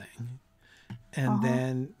old thing. And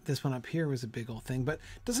then this one up here was a big old thing. But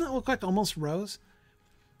doesn't it look like almost rows?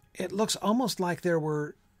 It looks almost like there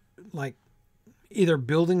were like either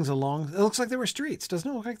buildings along. It looks like there were streets. Doesn't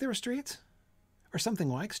it look like there were streets? Or something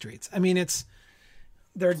like streets. I mean,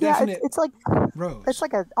 they're Yeah, definite it's like rows. it's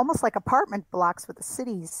like almost like apartment blocks with the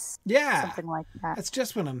cities. Yeah. Something like that. That's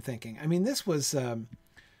just what I'm thinking. I mean, this was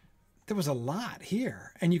there was a lot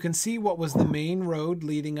here, and you can see what was the main road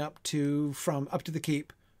leading up to the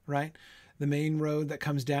keep, right? The main road that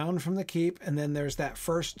comes down from the keep, and then there's that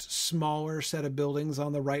first smaller set of buildings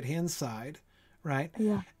on the right-hand side, right?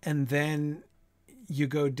 Yeah. And then you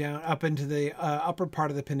go down up into the upper part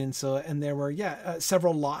of the peninsula, and there were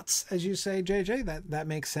several lots, as you say, JJ. That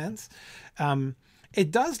makes sense. It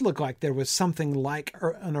does look like there was something like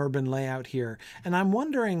an urban layout here, and I'm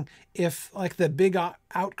wondering if, like the big rock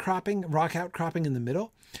outcropping in the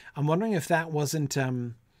middle, I'm wondering if that wasn't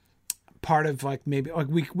part of like maybe like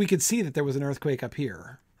we could see that there was an earthquake up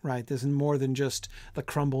here, right? There's more than just the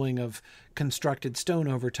crumbling of constructed stone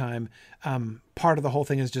over time. Part of the whole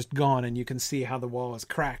thing is just gone, and you can see how the wall is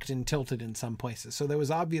cracked and tilted in some places. So there was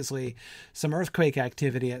obviously some earthquake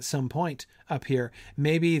activity at some point up here.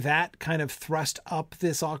 Maybe that kind of thrust up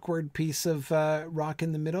this awkward piece of rock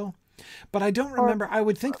in the middle. But I don't remember. I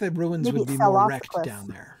would think the ruins maybe would it be fell more off the wrecked cliff. down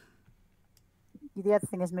there. The other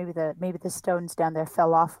thing is maybe the stones down there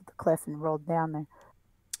fell off of the cliff and rolled down there.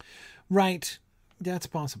 Right. That's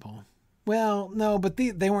possible. Well, no, but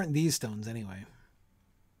they weren't these stones anyway.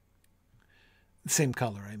 Same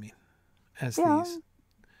color, I mean, as these. Oh,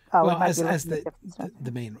 Well, it might as be looking at the different stuff.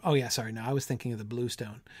 the main. Oh yeah, sorry. No, I was thinking of the blue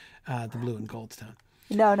stone, the blue and gold stone.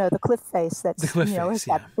 No, the cliff face. That's The cliff face,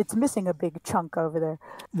 yeah. it's missing a big chunk over there.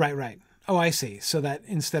 Right. Oh, I see. So that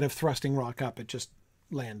instead of thrusting rock up, it just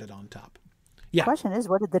landed on top. Yeah. Question is,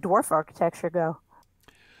 where did the dwarf architecture go?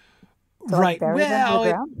 to like, bury them to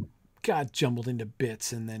the ground? It got jumbled into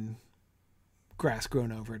bits and then grass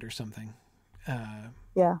grown over it or something.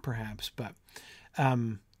 Perhaps, but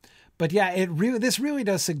yeah, this really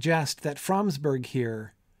does suggest that Fromsburg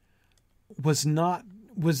here was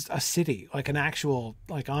a city, like an actual,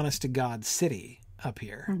 like, honest to God city up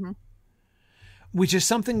here, which is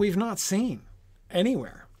something we've not seen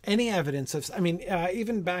anywhere. Any evidence of, I mean,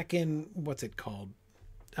 even back in, what's it called?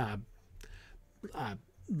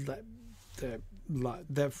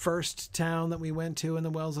 The first town that we went to in the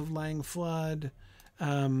Wells of Langflood,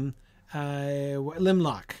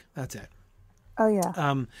 Limlock, that's it. Oh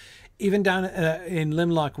yeah. Even down in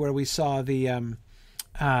Limlock, where we saw the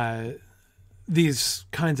these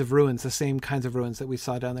kinds of ruins, the same kinds of ruins that we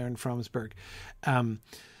saw down there in Fromsburg,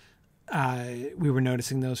 we were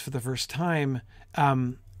noticing those for the first time.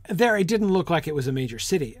 There, it didn't look like it was a major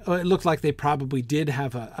city. It looked like they probably did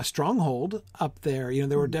have a stronghold up there. You know,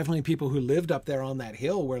 there were definitely people who lived up there on that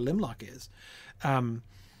hill where Limlock is.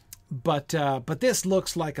 But this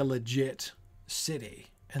looks like a legit city,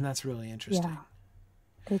 and that's really interesting. Yeah.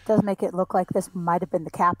 It does make it look like this might have been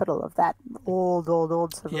the capital of that old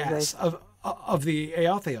civilization. Yes, of the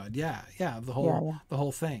Eotheod, of the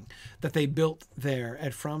whole thing that they built there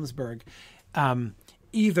at Fromsburg,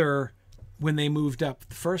 either when they moved up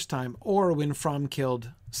the first time, or when From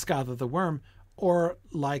killed Scatha the Worm, or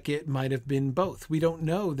like it might have been both. We don't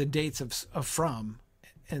know the dates of From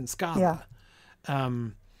and Scatha.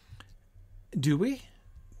 Do we?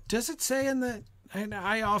 Does it say in the?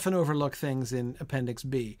 I often overlook things in Appendix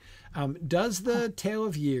B. Does the Tale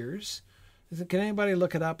of Years? Can anybody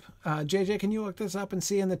look it up? JJ, can you look this up and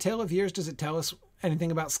see in the Tale of Years? Does it tell us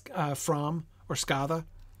anything about From or Scatha?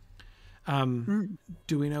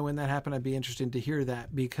 Do we know when that happened? I'd be interested to hear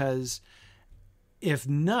that, because if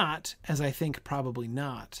not, as I think probably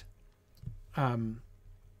not, then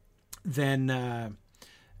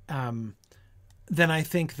I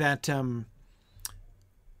think that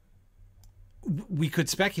we could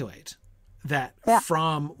speculate that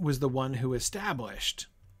From was the one who established,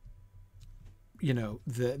 you know,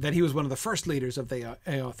 that he was one of the first leaders of the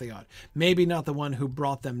Eotheod. Maybe not the one who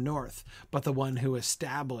brought them north, but the one who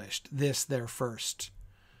established this, their first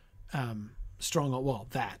stronghold. Well,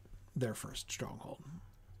 their first stronghold.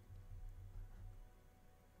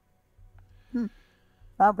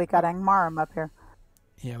 Well, we got Angmarum up here.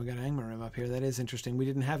 Yeah, we got Angmarum up here. That is interesting. We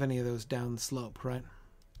didn't have any of those down the slope, right?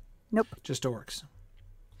 Nope. Just orcs.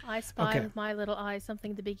 I spy with my little eye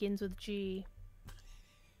something that begins with G.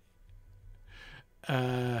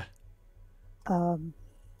 In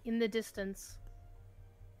the distance.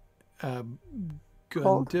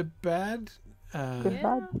 Gundabad?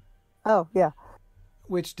 Oh, yeah.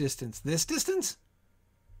 Which distance? This distance?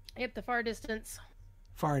 Yep, the far distance.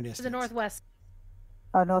 Far distance. To the northwest.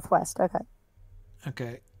 Oh, northwest. Okay.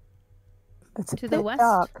 Okay. It's to the west.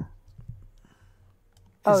 Dark.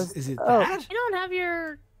 Is it that? You don't have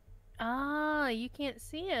your... you can't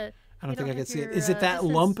see it. I don't think I can see it. Is it that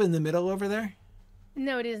lump in the middle over there?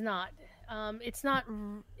 No, it is not. It's not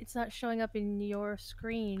showing up in your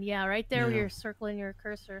screen. Yeah, right there where you're circling your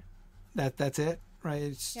cursor. That's it, right?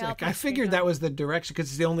 It's like, I figured that was the direction, because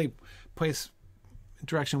it's the only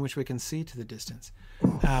direction in which we can see to the distance.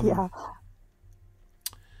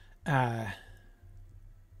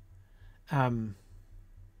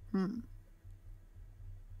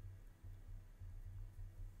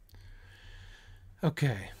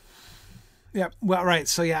 Okay. Yeah. Well, right.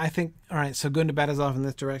 So yeah, I think. All right. So Gundabad is off in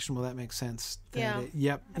this direction. Well, that makes sense. I posted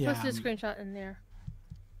a screenshot in there.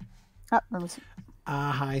 Let me see.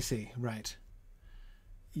 I see. Right.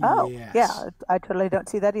 Oh, yes. Yeah. I totally don't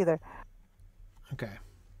see that either. Okay.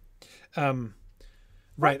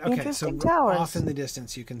 Right. Okay. So towers. Off in the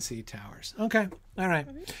distance, you can see towers. Okay. All right.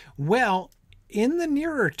 Well, in the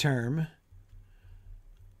nearer term,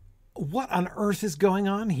 what on earth is going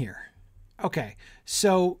on here? Okay.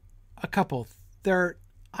 So a couple there.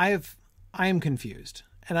 I am confused,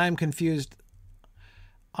 and I am confused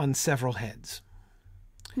on several heads.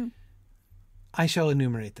 I shall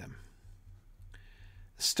enumerate them,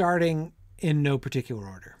 starting in no particular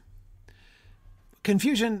order.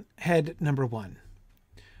 Confusion head number 1.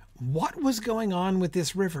 What was going on with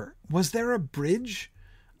this river? Was there a bridge?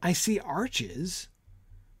 I see arches,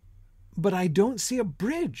 but I don't see a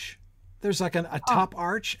bridge. There's like a top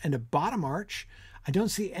arch and a bottom arch. I don't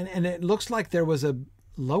see, and it looks like there was a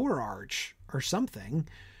lower arch or something.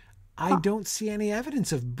 I don't see any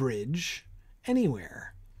evidence of bridge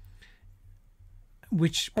anywhere,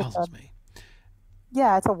 which puzzles me.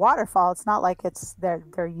 Yeah, it's a waterfall. It's not like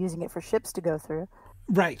they're using it for ships to go through.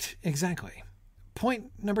 Right, exactly.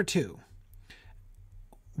 Point number 2.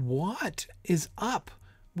 what is up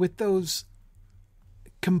with those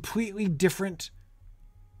completely different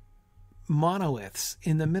monoliths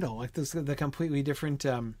in the middle, like the completely different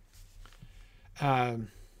gray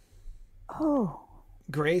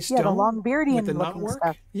stone, the Longbeardian with the looking knotwork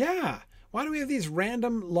stuff. Yeah, why do we have these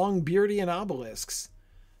random Longbeardian obelisks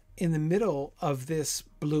in the middle of this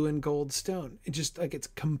blue and gold stone? It just, like, it's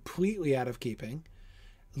completely out of keeping,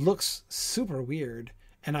 looks super weird,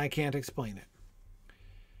 and I can't explain it.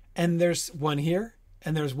 And there's one here,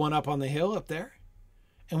 and there's one up on the hill up there,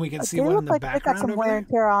 and we can see one in the background. They got some wear and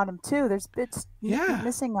tear on them too. There's bits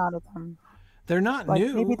missing out of them. They're not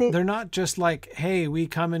new. They're not just like, hey, we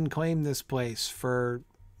come and claim this place for,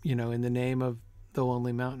 in the name of the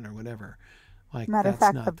Lonely Mountain or whatever. Like, matter of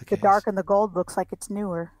fact, the dark and the gold looks like it's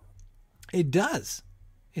newer. It does.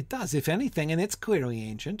 It does, if anything, and it's clearly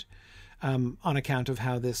ancient, on account of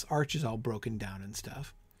how this arch is all broken down and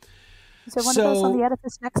stuff. Is there one of those on the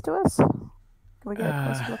edifice next to us? Can we get a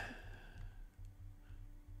close look?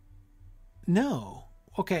 No.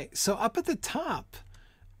 Okay, so up at the top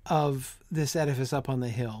of this edifice up on the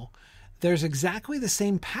hill, there's exactly the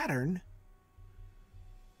same pattern,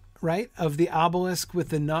 right, of the obelisk with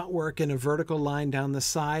the knotwork in a vertical line down the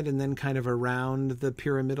side and then kind of around the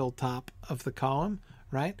pyramidal top of the column,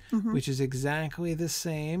 right? Mm-hmm. Which is exactly the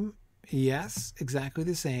same. Yes, exactly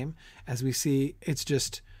the same as we see. It's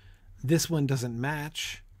just this one doesn't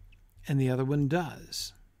match and the other one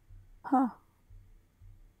does. Huh.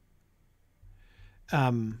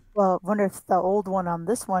 Well, I wonder if the old one on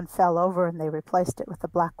this one fell over and they replaced it with the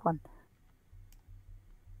black one.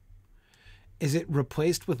 Is it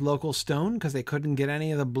replaced with local stone because they couldn't get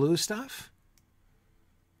any of the blue stuff?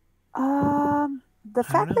 The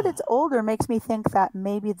fact that it's older makes me think that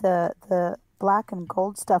maybe the black and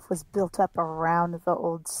gold stuff was built up around the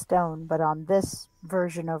old stone, but on this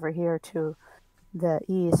version over here to the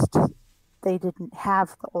east, they didn't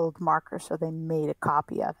have the old marker, so they made a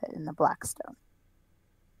copy of it in the black stone.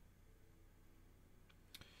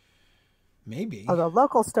 Maybe. Although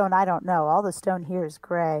local stone, I don't know. All the stone here is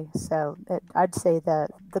gray, so I'd say the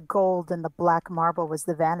gold and the black marble was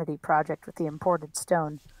the vanity project with the imported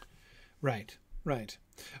stone. Right.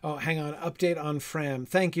 Oh, hang on. Update on Fram.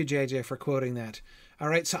 Thank you, JJ, for quoting that. All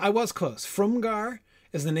right, so I was close. Frumgar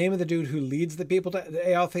is the name of the dude who leads the people to the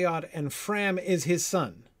Ealtheod, and Fram is his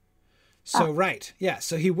son. So, right. Yeah,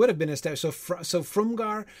 so he would have been established. So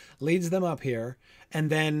Frumgar leads them up here, and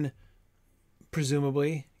then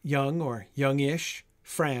presumably young or youngish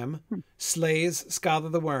Fram slays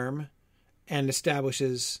Scatha the Worm and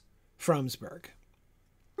establishes Frumsburg.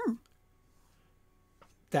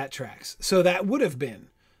 That tracks. So that would have been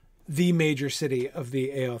the major city of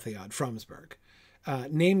the Ealtheod, Frumsburg,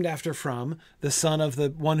 named after Frum, the son of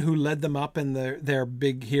the one who led them up and their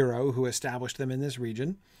big hero who established them in this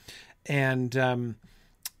region. And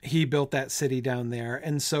he built that city down there.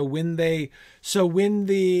 And so when when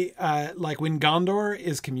Gondor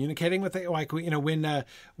is communicating with it, like, when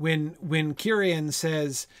Cirion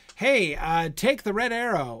says, hey, take the Red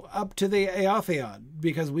Arrow up to the Ealtheod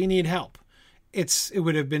because we need help. It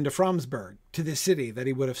would have been to Frumsburg, to the city that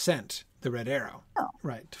he would have sent the Red Arrow,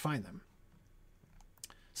 right, to find them.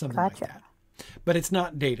 Something like that. But it's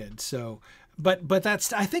not dated, so... But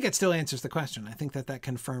that's, I think it still answers the question. I think that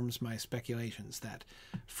confirms my speculations that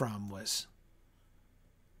Frum was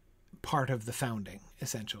part of the founding,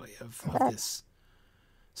 essentially, of this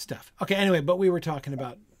stuff. Okay, anyway, but we were talking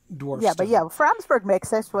about dwarf stuff. But Frumsburg makes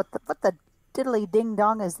sense. What the diddly ding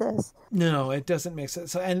dong is this? No, it doesn't make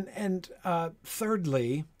sense. So, and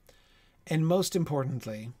thirdly, and most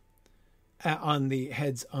importantly, on the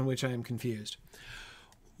heads on which I am confused,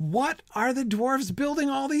 what are the dwarves building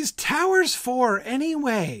all these towers for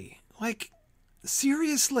anyway? Like,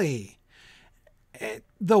 seriously,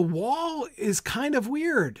 the wall is kind of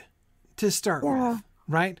weird to start with,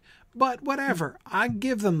 right? But whatever, I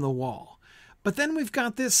give them the wall. But then we've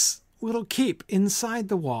got this little keep inside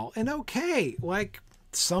the wall. And okay, like,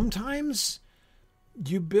 sometimes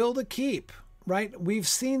you build a keep, right? We've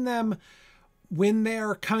seen them when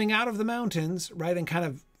they're coming out of the mountains, right? And kind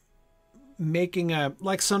of making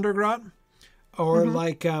like Sundergrot or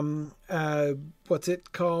like, what's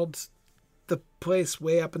it called? The place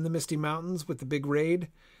way up in the Misty Mountains with the big raid.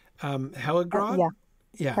 Hellegrod?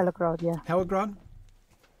 Yeah. Hellegrod, yeah. Hellegrod.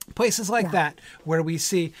 Places like that where we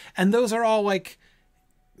see, and those are all like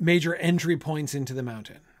major entry points into the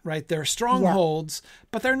mountain, right? They're strongholds,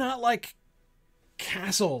 but they're not like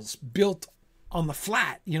castles built on the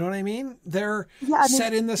flat. You know what I mean? They're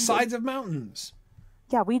set in the sides of mountains.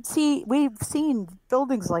 Yeah, we've seen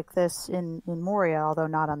buildings like this in Moria, although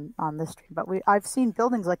not on this stream. But I've seen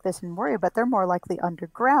buildings like this in Moria, but they're more likely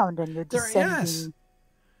underground, and you're Yes, descending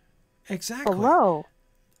exactly. below.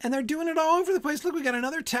 And they're doing it all over the place. Look, we got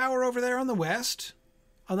another tower over there on the west,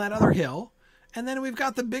 on that other hill, and then we've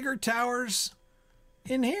got the bigger towers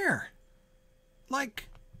in here, like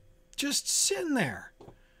just sitting there,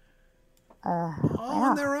 all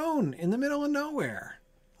on their own in the middle of nowhere.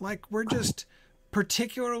 Like we're just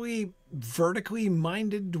particularly vertically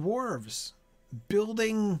minded dwarves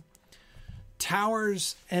building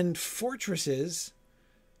towers and fortresses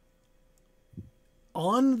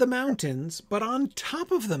on the mountains, but on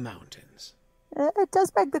top of the mountains. It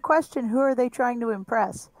does beg the question, who are they trying to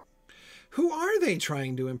impress? Who are they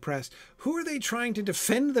trying to impress? Who are they trying to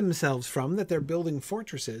defend themselves from that they're building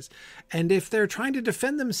fortresses? And if they're trying to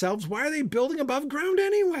defend themselves, why are they building above ground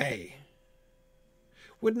anyway?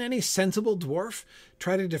 Wouldn't any sensible dwarf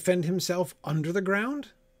try to defend himself under the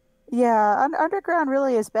ground? Yeah, underground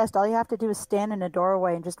really is best. All you have to do is stand in a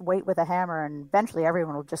doorway and just wait with a hammer, and eventually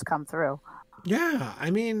everyone will just come through. Yeah,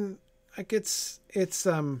 I mean, like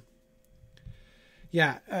GDC,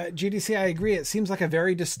 I agree. It seems like a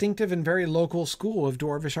very distinctive and very local school of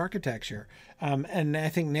dwarvish architecture. And I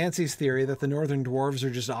think Nancy's theory that the northern dwarves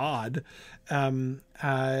are just odd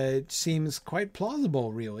seems quite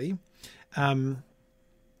plausible, really.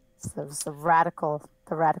 It's the radical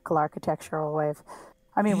architectural wave.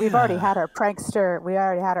 I mean, we've already had our prankster. We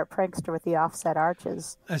already had our prankster with the offset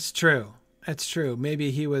arches. That's true. That's true.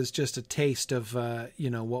 Maybe he was just a taste of,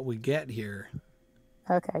 what we get here.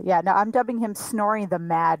 Okay. Yeah. No, I'm dubbing him Snorri the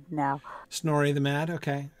Mad now. Snorri the Mad.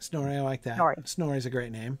 Okay. Snorri. I like that. Snorri's a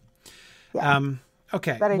great name. Yeah.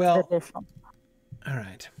 Okay. Very traditional. All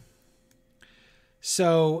right.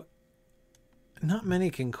 So, not many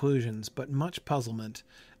conclusions, but much puzzlement.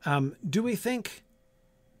 Do we think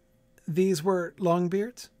these were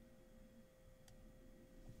Longbeards?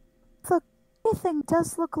 The thing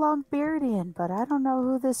does look Longbeardian, but I don't know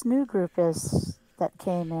who this new group is that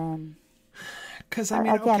came in. Because I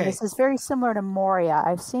mean, again, okay. This is very similar to Moria.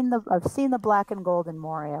 I've seen the black and gold in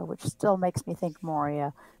Moria, which still makes me think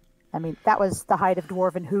Moria. I mean, that was the height of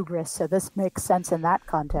dwarven hubris, so this makes sense in that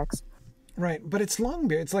context. Right, but it's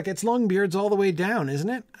Longbeard. It's Longbeards all the way down, isn't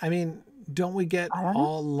it? I mean, don't we get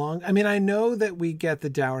all long? I mean, I know that we get the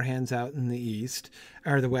Dour Hands out in the east,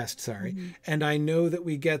 or the west, sorry. Mm-hmm. And I know that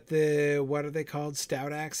we get the, what are they called?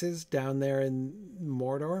 Stout axes down there in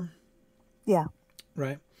Mordor. Yeah.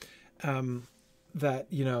 Right.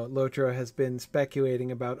 That, Lotro has been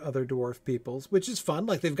speculating about other dwarf peoples, which is fun.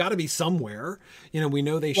 Like, they've got to be somewhere. We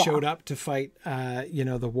know they showed up to fight,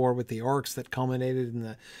 the war with the orcs that culminated in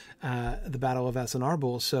the Battle of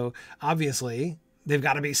Essenarbul. So, obviously, they've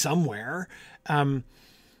got to be somewhere. Yeah,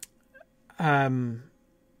 I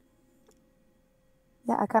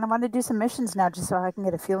kind of want to do some missions now just so I can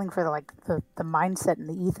get a feeling for, the mindset and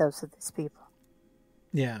the ethos of these people.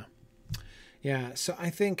 Yeah. Yeah, so I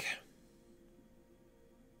think...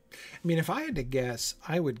 if I had to guess,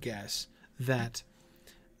 I would guess that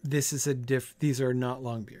this is these are not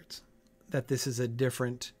Longbeards. That this is a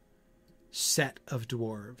different set of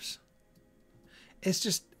dwarves. It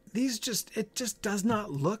just does not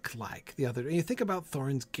look like the other. You think about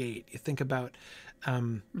Thorin's Gate. You think about,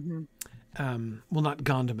 not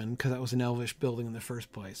Gondomar, because that was an elvish building in the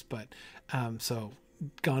first place. But so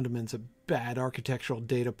Gondoman's a bad architectural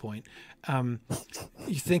data point. You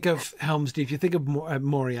think of Helm's Deep. You think of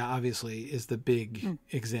Moria. Obviously, is the big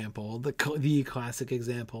example, the classic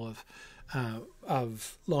example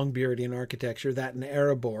of Longbeardian architecture. That and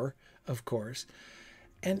Erebor, of course.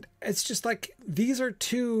 And it's just like these are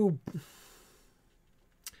two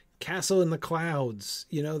castle in the clouds.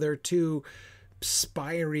 They're too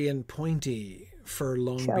spiry and pointy for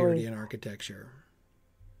Longbeardian architecture.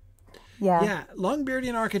 Yeah,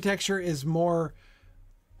 Longbeardian architecture is more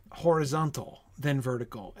horizontal than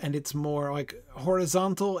vertical, and it's more like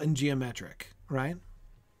horizontal and geometric, right?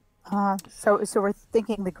 So we're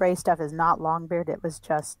thinking the gray stuff is not Longbeard. It was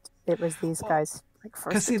these guys.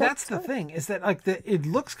 Because see, that's the thing, is that it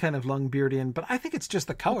looks kind of Longbeardian, but I think it's just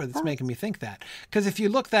the color that's making me think that. Because if you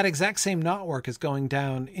look, that exact same knotwork is going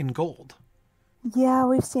down in gold. Yeah,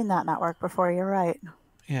 we've seen that knotwork before. You're right.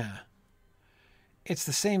 Yeah. It's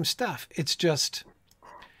the same stuff. It's just...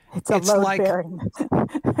 It's load bearing.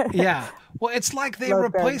 Yeah. Well, it's like they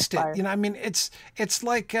replaced it. It's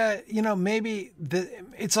like, maybe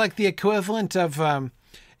it's like the equivalent of, of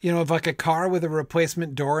like a car with a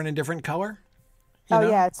replacement door in a different color. You know?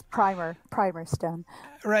 yeah, it's primer stone.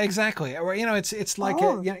 Right, exactly. Or it's like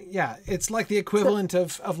it's like the equivalent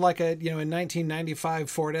of like a 1995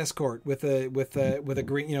 Ford Escort with a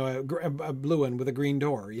green a blue one with a green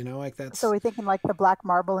door. Like that's. So we're thinking like the black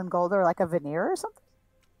marble and gold, or like a veneer or something.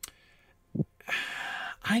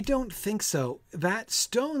 I don't think so. That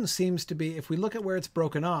stone seems to be, if we look at where it's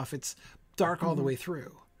broken off, it's dark all the way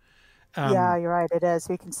through. Yeah, you're right. It is.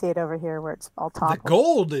 You can see it over here where it's all toppled. The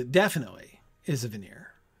gold definitely is a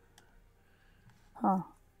veneer. Huh.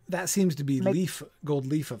 That seems to be gold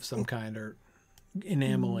leaf of some kind, or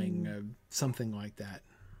enameling, something like that.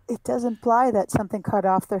 It does imply that something cut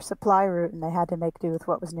off their supply route and they had to make do with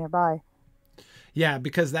what was nearby. Yeah,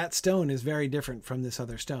 because that stone is very different from this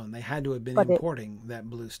other stone. They had to have been importing that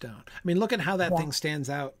blue stone. I mean, look at how that thing stands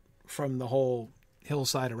out from the whole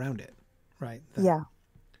hillside around it, right? Yeah.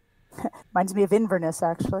 Reminds me of Inverness,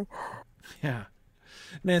 actually. Yeah.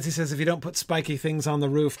 Nancy says if you don't put spiky things on the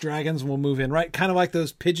roof, dragons will move in, right? Kind of like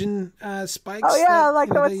those pigeon spikes. Oh, yeah,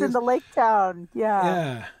 like what's in the lake town.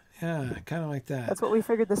 Yeah, kind of like that. That's what we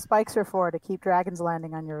figured the spikes are for, to keep dragons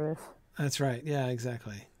landing on your roof. That's right. Yeah,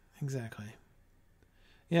 exactly.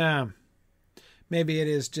 Yeah. Maybe it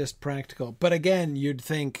is just practical. But again, you'd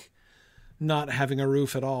think not having a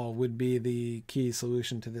roof at all would be the key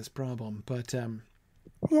solution to this problem. But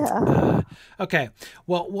okay.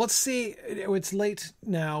 Well, let's see. It's late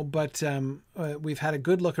now, but we've had a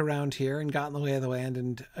good look around here and gotten the lay of the land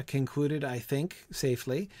and concluded, I think,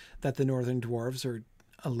 safely that the northern dwarves are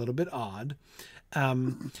a little bit odd.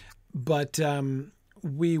 But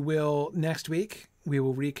we will, next week, we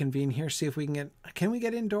will reconvene here, see if we can we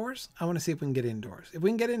get indoors? I want to see if we can get indoors. If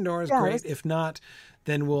we can get indoors, great. If not,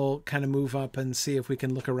 then we'll kind of move up and see if we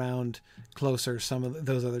can look around closer, some of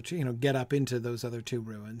those other two, get up into those other two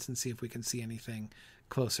ruins and see if we can see anything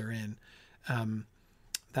closer in.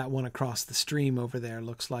 That one across the stream over there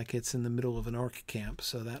looks like it's in the middle of an orc camp,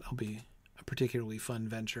 so that'll be a particularly fun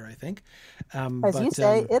venture, I think. As you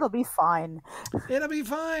say, it'll be fine. It'll be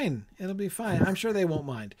fine. I'm sure they won't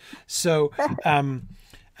mind. So, so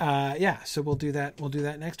we'll do that. We'll do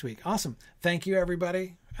that next week. Awesome. Thank you,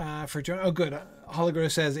 everybody, for joining. Oh, good. Hologrow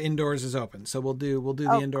says indoors is open. So we'll do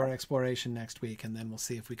the indoor exploration next week, and then we'll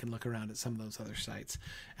see if we can look around at some of those other sites.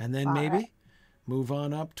 And then maybe move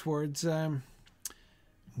on up towards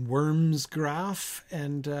Wormsgraf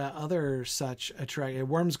and other such attract.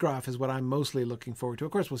 Wormsgraf is what I'm mostly looking forward to.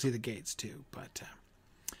 Of course, we'll see the gates too. But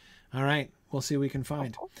all right, we'll see what we can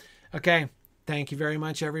find. Okay, thank you very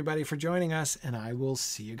much, everybody, for joining us, and I will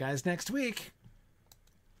see you guys next week.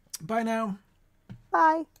 Bye now.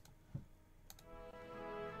 Bye.